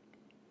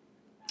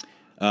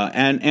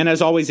 And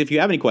as always, if you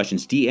have any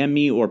questions, DM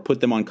me or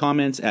put them on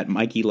comments at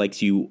Mikey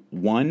Likes You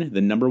 1, the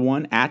number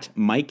 1, at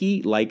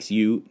Mikey Likes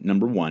You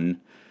number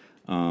 1.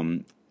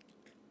 I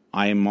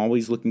am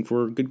always looking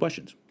for good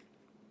questions.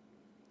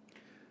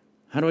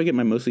 How do I get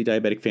my mostly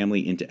diabetic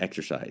family into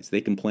exercise?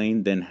 They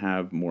complain, then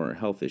have more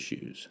health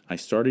issues. I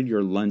started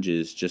your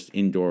lunges just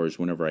indoors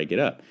whenever I get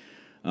up.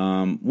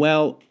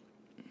 Well,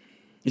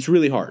 It's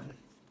really hard.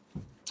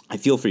 I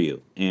feel for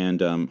you,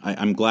 and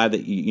I'm glad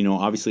that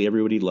obviously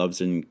everybody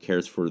loves and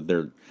cares for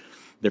their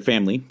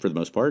family for the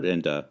most part,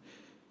 and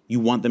you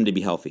want them to be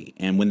healthy.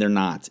 And when they're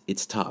not,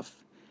 it's tough.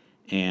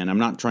 And I'm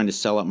not trying to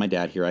sell out my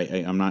dad here.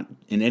 I'm not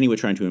in any way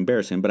trying to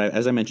embarrass him. But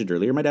as I mentioned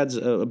earlier, my dad's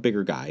a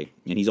bigger guy,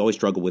 and he's always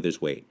struggled with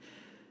his weight.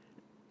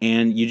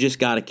 And you just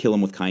got to kill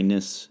him with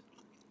kindness,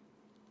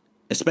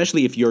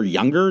 especially if you're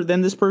younger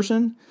than this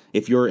person.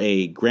 If you're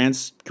a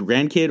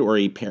grandkid or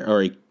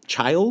a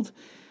child.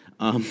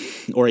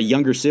 Or a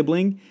younger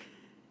sibling,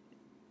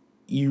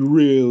 you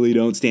really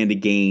don't stand to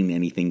gain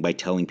anything by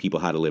telling people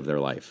how to live their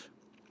life.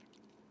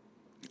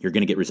 You're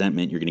going to get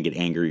resentment, you're going to get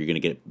anger, you're going to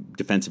get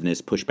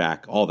defensiveness, pushback,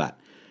 all that.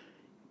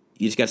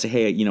 You just got to say,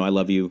 hey, I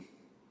love you.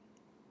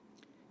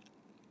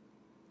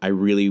 I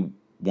really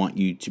want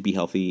you to be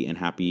healthy and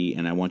happy,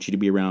 and I want you to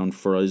be around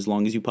for as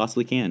long as you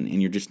possibly can,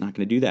 and you're just not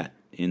going to do that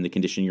in the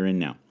condition you're in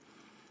now.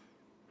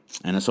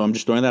 And so I'm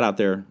just throwing that out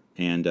there,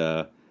 and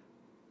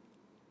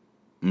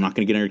I'm not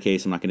going to get on your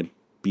case. I'm not going to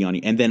be on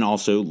you. And then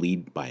also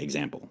lead by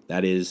example.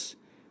 That is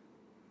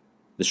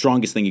the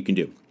strongest thing you can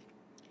do.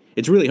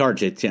 It's really hard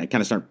to kind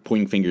of start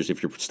pointing fingers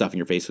if you're stuffing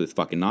your face with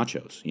fucking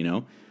nachos,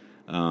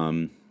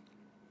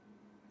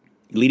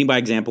 Leading by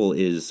example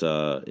is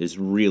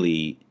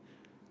really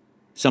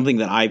something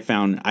that I've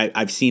found.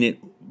 I've seen it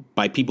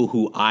by people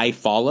who I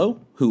follow,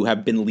 who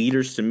have been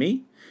leaders to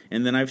me.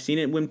 And then I've seen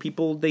it when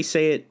they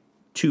say it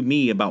to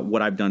me about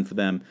what I've done for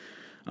them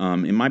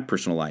in my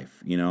personal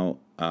life,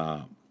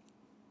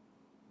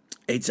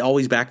 it's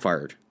always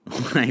backfired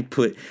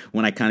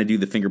when I kind of do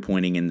the finger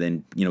pointing and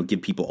then,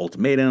 give people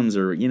ultimatums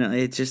or,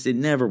 it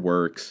never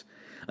works.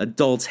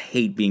 Adults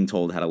hate being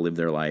told how to live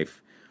their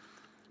life,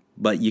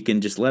 but you can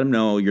just let them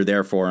know you're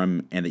there for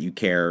them and that you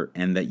care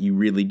and that you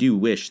really do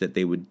wish that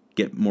they would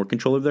get more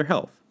control of their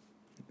health.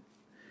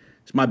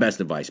 It's my best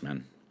advice,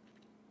 man.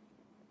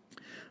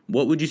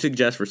 What would you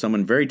suggest for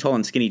someone very tall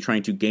and skinny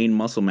trying to gain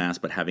muscle mass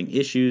but having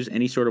issues?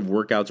 Any sort of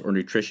workouts or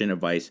nutrition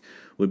advice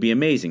would be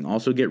amazing.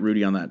 Also get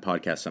Rudy on that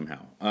podcast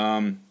somehow.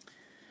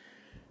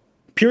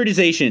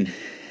 Periodization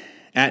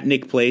at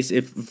Nick Place.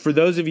 If for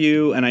those of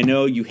you, and I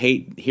know you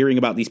hate hearing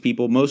about these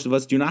people, most of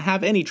us do not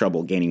have any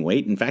trouble gaining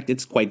weight. In fact,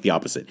 it's quite the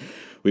opposite.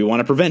 We want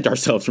to prevent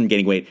ourselves from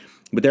gaining weight.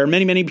 But there are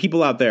many, many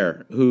people out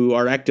there who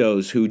are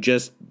ectos who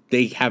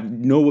they have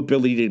no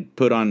ability to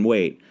put on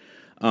weight.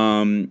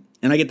 And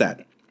I get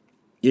that.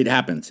 It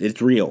happens.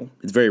 It's real.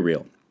 It's very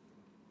real.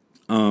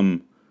 But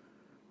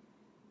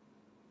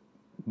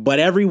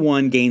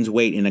everyone gains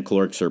weight in a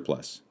caloric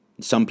surplus.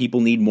 Some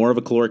people need more of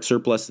a caloric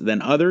surplus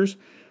than others.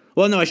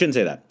 Well, no, I shouldn't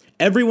say that.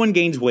 Everyone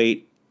gains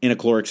weight in a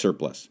caloric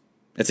surplus.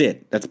 That's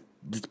it. That's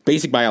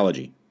basic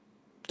biology.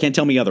 Can't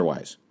tell me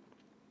otherwise.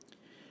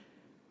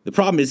 The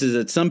problem is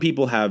that some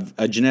people have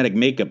a genetic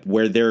makeup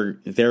where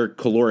their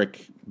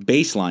caloric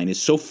baseline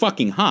is so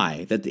fucking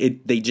high that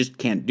they just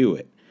can't do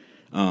it.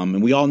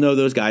 And we all know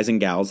those guys and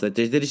gals that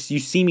you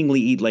seemingly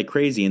eat like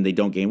crazy and they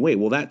don't gain weight.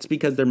 Well, that's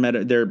because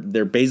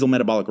their basal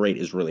metabolic rate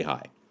is really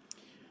high.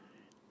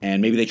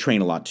 And maybe they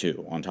train a lot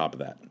too on top of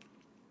that.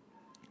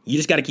 You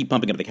just got to keep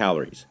pumping up the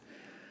calories.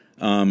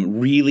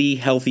 Really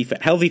healthy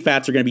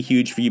fats are going to be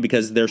huge for you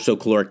because they're so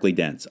calorically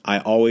dense.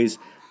 I used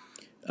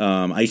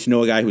to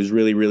know a guy who was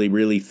really, really,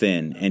 really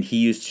thin, and he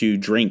used to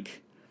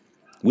drink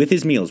with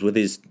his meals, with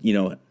his, he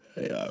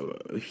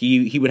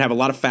would have a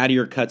lot of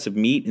fattier cuts of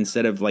meat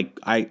instead of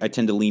I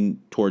tend to lean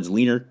towards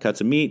leaner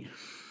cuts of meat.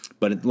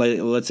 But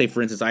let's say,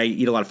 for instance, I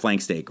eat a lot of flank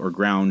steak or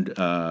ground,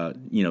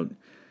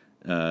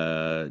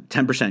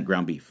 10%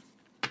 ground beef.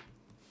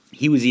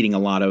 He was eating a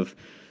lot of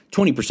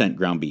 20%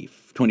 ground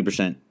beef,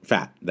 20%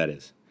 fat, that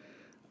is.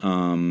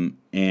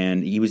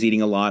 And he was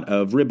eating a lot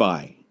of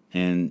ribeye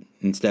and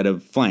instead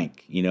of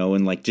flank,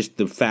 and just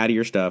the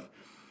fattier stuff.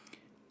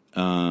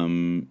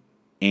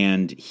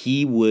 And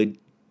he would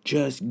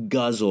just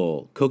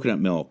guzzle coconut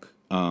milk,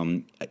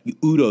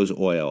 Udo's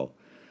oil,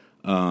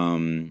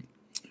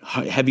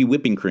 heavy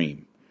whipping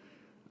cream.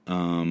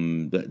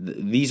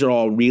 These are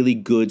all really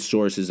good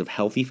sources of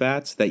healthy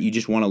fats that you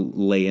just want to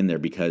lay in there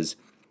because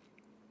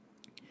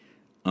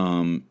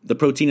the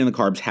protein and the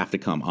carbs have to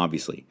come,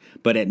 obviously.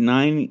 But at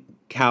 9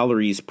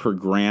 calories per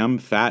gram,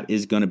 fat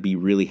is going to be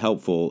really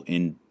helpful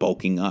in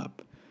bulking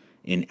up,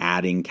 in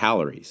adding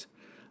calories.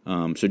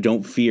 So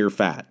don't fear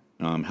fat.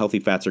 Healthy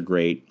fats are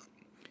great.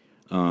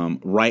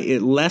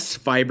 Less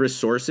fibrous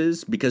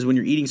sources, because when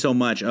you're eating so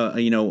much,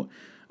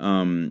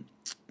 Stan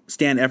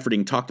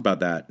Efferding talked about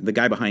that, the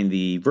guy behind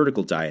the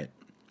Vertical Diet.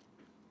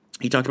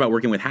 He talked about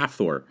working with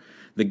Hafthor,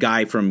 the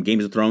guy from Game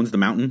of Thrones, the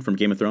Mountain from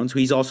Game of Thrones, who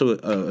he's also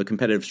a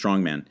competitive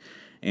strongman.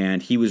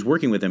 And he was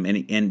working with him,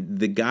 and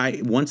the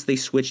guy, once they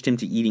switched him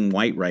to eating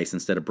white rice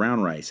instead of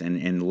brown rice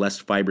and less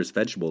fibrous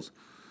vegetables,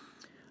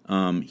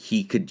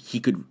 he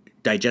could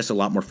digest a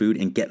lot more food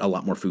and get a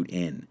lot more food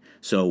in.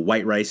 So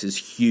white rice is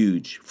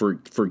huge for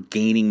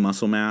gaining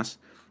muscle mass.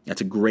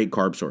 That's a great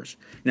carb source.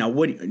 Now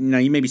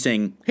you may be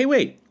saying, hey,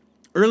 wait,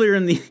 earlier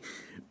in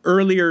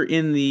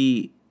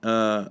the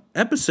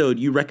episode,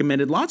 you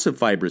recommended lots of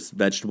fibrous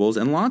vegetables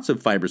and lots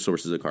of fibrous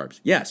sources of carbs.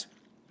 Yes.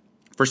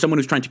 for someone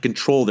who's trying to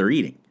control their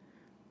eating.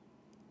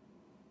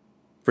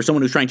 For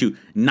someone who's trying to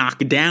knock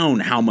down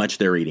how much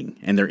they're eating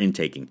and they're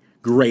intaking.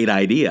 Great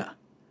idea.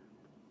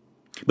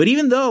 But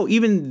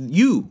even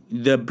you,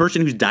 the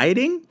person who's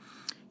dieting,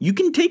 you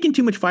can take in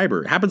too much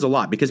fiber. It happens a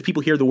lot because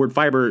people hear the word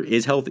fiber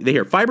is healthy. They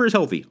hear fiber is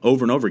healthy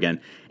over and over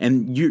again.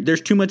 And there's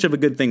too much of a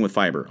good thing with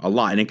fiber, a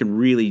lot. And it can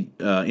really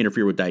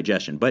interfere with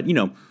digestion. But,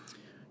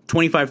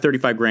 25,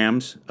 35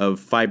 grams of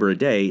fiber a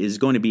day is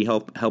going to be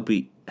help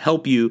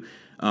you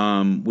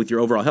with your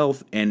overall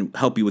health and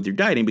help you with your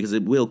dieting because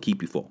it will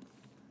keep you full.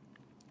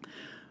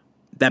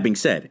 That being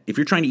said, if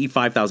you're trying to eat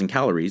 5,000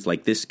 calories,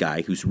 like this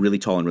guy who's really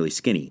tall and really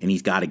skinny, and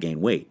he's got to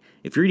gain weight,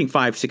 if you're eating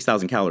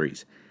 6,000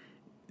 calories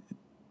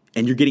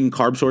and you're getting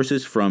carb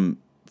sources from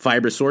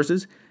fibrous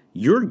sources,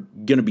 you're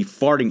going to be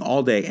farting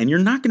all day and you're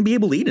not going to be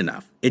able to eat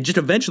enough.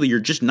 Eventually, you're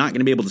just not going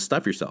to be able to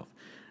stuff yourself.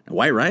 Now,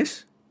 white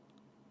rice?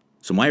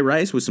 Some white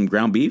rice with some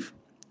ground beef?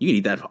 You can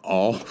eat that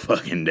all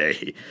fucking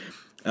day.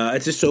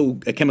 It's just so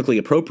chemically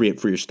appropriate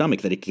for your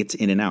stomach that it gets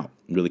in and out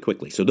really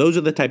quickly. So those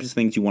are the types of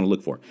things you want to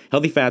look for.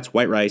 Healthy fats,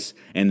 white rice,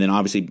 and then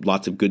obviously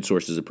lots of good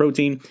sources of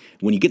protein.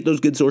 When you get those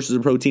good sources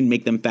of protein,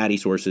 make them fatty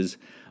sources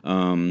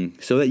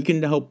so that you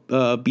can help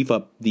beef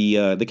up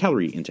the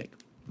calorie intake.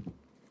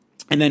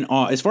 And then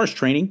as far as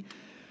training,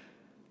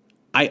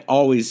 I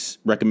always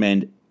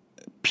recommend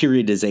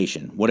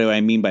periodization. What do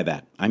I mean by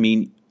that? I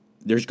mean,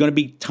 there's going to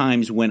be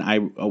times when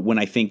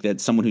I think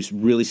that someone who's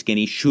really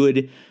skinny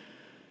should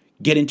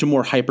get into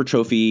more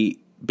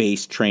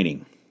hypertrophy-based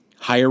training,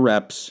 higher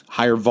reps,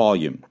 higher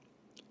volume,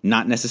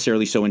 not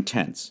necessarily so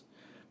intense.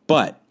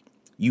 But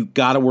you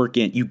gotta work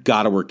in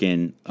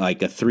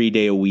like a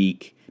 3-day a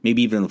week,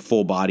 maybe even a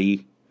full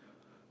body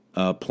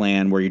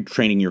plan where you're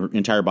training your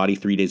entire body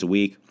 3 days a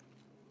week,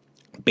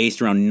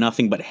 based around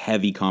nothing but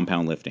heavy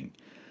compound lifting.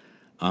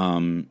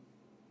 Do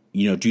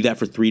that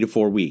for 3 to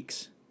 4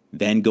 weeks,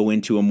 then go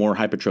into a more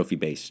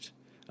hypertrophy-based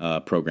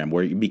program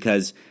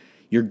because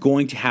you're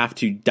going to have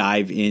to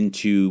dive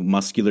into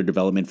muscular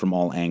development from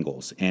all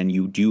angles. And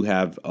you do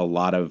have a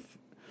lot of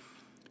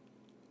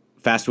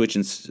fast twitch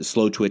and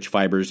slow twitch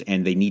fibers,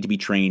 and they need to be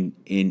trained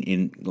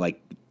in like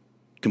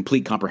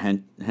complete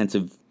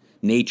comprehensive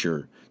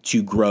nature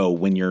to grow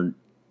when you're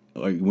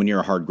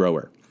a hard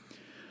grower.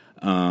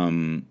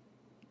 And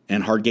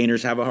hard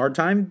gainers have a hard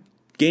time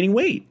gaining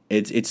weight.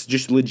 It's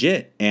just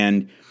legit.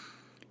 And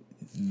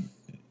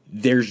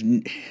there's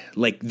a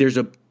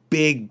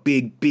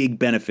big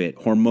benefit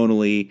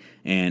hormonally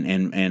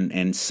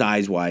and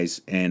size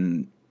wise,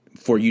 and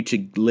for you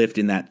to lift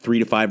in that 3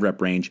 to 5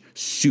 rep range,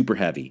 super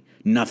heavy,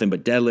 nothing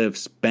but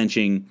deadlifts,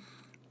 benching,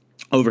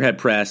 overhead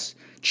press,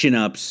 chin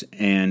ups,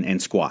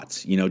 and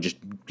squats. Just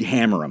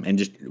hammer them and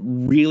just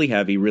really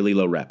heavy, really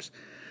low reps.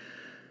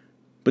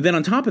 But then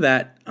on top of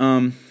that,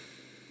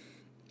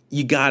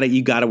 you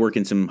gotta work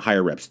in some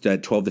higher reps,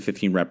 that 12 to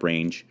 15 rep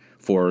range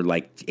for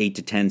like 8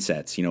 to 10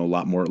 sets. A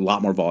lot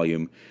more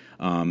volume.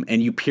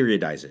 And you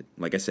periodize it.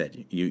 Like I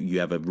said, you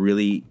have a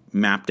really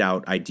mapped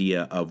out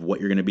idea of what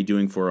you're going to be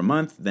doing for a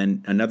month,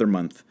 then another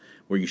month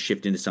where you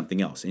shift into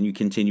something else, and you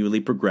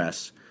continually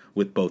progress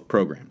with both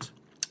programs.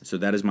 So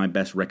that is my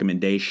best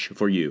recommendation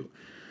for you.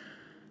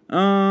 I'm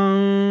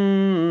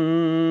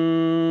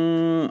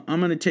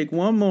going to take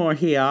one more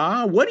here.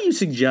 What do you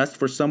suggest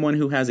for someone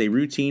who has a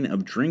routine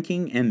of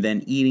drinking and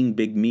then eating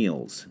big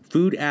meals?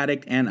 Food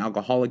addict and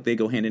alcoholic, they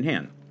go hand in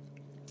hand.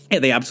 Yeah,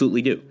 they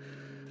absolutely do.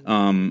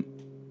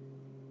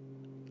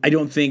 I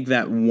don't think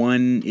that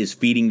one is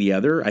feeding the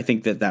other. I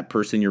think that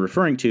person you're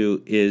referring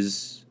to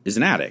is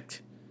an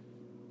addict.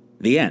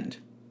 The end.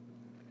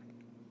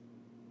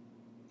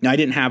 Now, I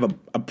didn't have a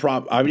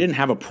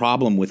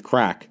problem with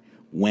crack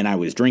when I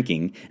was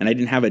drinking, and I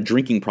didn't have a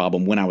drinking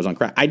problem when I was on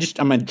crack.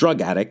 I'm a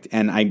drug addict,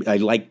 and I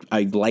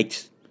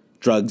liked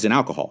drugs and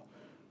alcohol,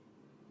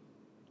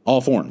 all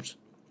forms.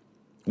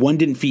 One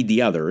didn't feed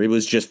the other. It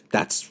was just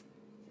that's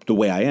the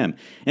way I am.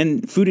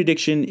 And food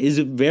addiction is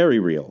very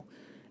real.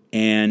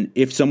 And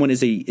if someone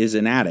is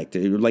an addict,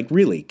 like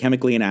really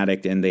chemically an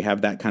addict, and they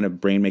have that kind of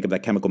brain makeup,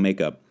 that chemical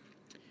makeup,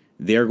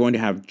 they're going to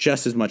have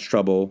just as much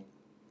trouble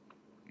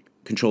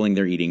controlling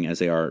their eating as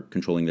they are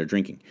controlling their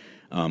drinking.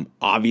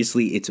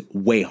 Obviously, it's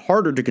way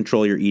harder to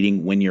control your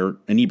eating when you're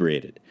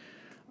inebriated.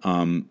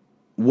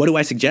 What do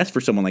I suggest for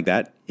someone like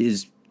that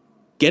is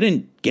get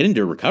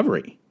into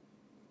recovery.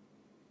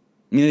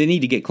 I mean, they need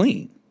to get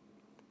clean.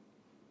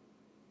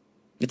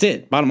 That's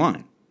it. Bottom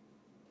line.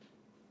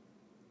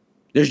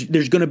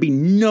 There's going to be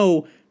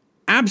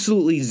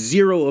absolutely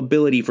zero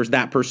ability for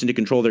that person to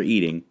control their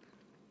eating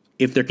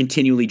if they're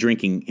continually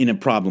drinking in a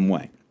problem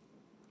way.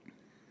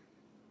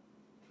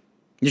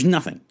 There's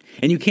nothing.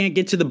 And you can't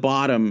get to the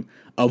bottom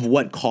of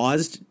what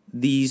caused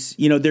these.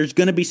 There's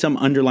going to be some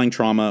underlying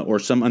trauma or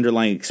some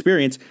underlying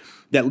experience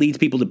that leads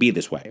people to be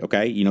this way,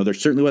 okay? There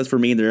certainly was for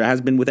me, and there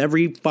has been with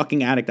every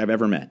fucking addict I've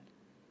ever met.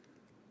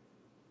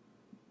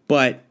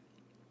 But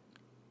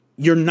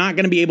you're not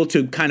going to be able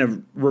to kind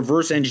of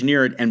reverse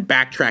engineer it and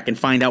backtrack and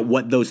find out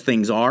what those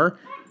things are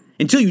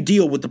until you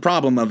deal with the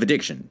problem of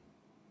addiction.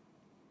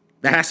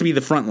 That has to be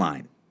the front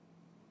line.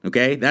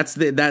 Okay,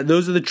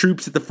 those are the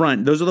troops at the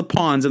front. Those are the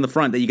pawns in the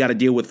front that you got to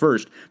deal with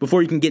first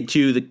before you can get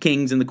to the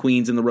kings and the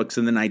queens and the rooks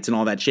and the knights and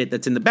all that shit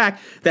that's in the back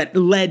that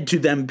led to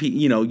them,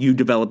 you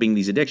developing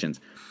these addictions.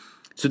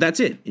 So that's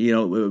it.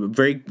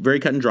 Very, very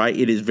cut and dry.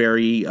 It is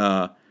very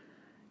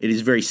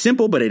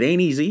simple, but it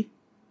ain't easy.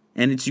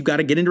 And you got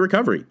to get into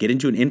recovery, get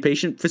into an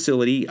inpatient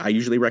facility. I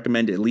usually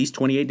recommend at least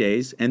 28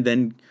 days, and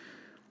then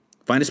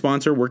find a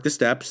sponsor, work the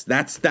steps.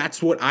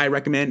 That's what I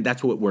recommend.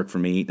 That's what worked for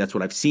me. That's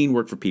what I've seen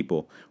work for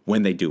people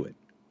when they do it,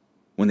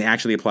 when they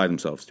actually apply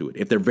themselves to it,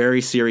 if they're very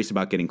serious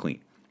about getting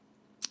clean.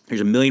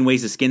 There's a million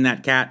ways to skin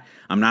that cat.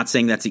 I'm not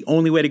saying that's the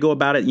only way to go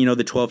about it, the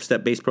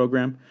 12-step based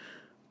program.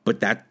 But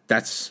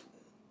that's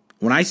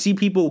when I see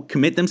people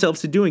commit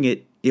themselves to doing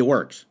it, it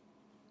works.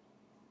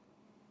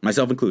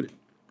 Myself included.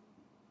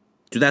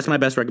 So that's my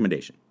best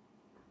recommendation.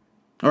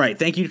 All right,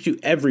 thank you to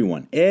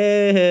everyone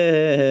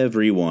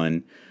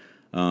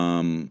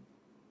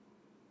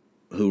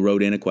who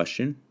wrote in a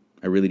question.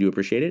 I really do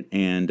appreciate it.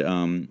 And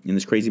in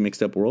this crazy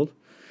mixed up world,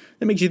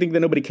 that makes you think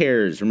that nobody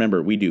cares.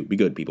 Remember, we do. Be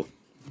good, people.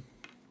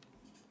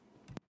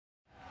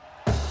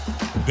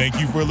 Thank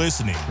you for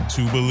listening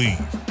to Believe.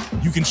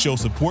 You can show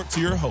support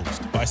to your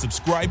host by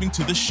subscribing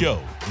to the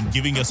show and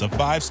giving us a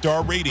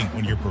 5-star rating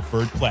on your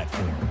preferred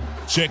platform.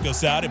 Check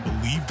us out at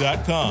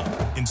Believe.com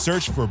and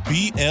search for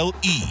BLEAV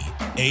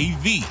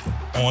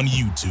on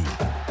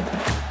YouTube.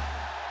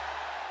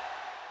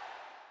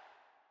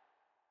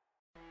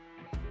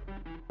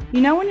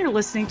 When you're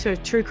listening to a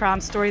true crime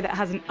story that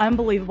has an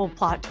unbelievable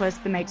plot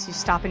twist that makes you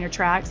stop in your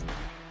tracks?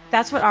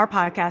 That's what our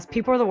podcast,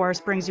 People Are the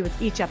Worst, brings you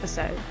with each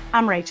episode.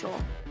 I'm Rachel.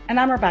 And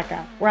I'm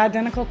Rebecca. We're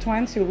identical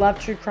twins who love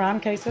true crime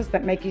cases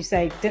that make you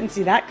say, didn't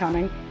see that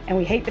coming, and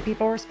we hate the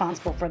people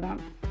responsible for them.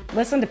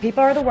 Listen to People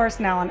Are the Worst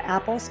now on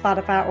Apple,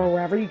 Spotify, or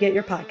wherever you get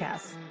your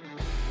podcasts.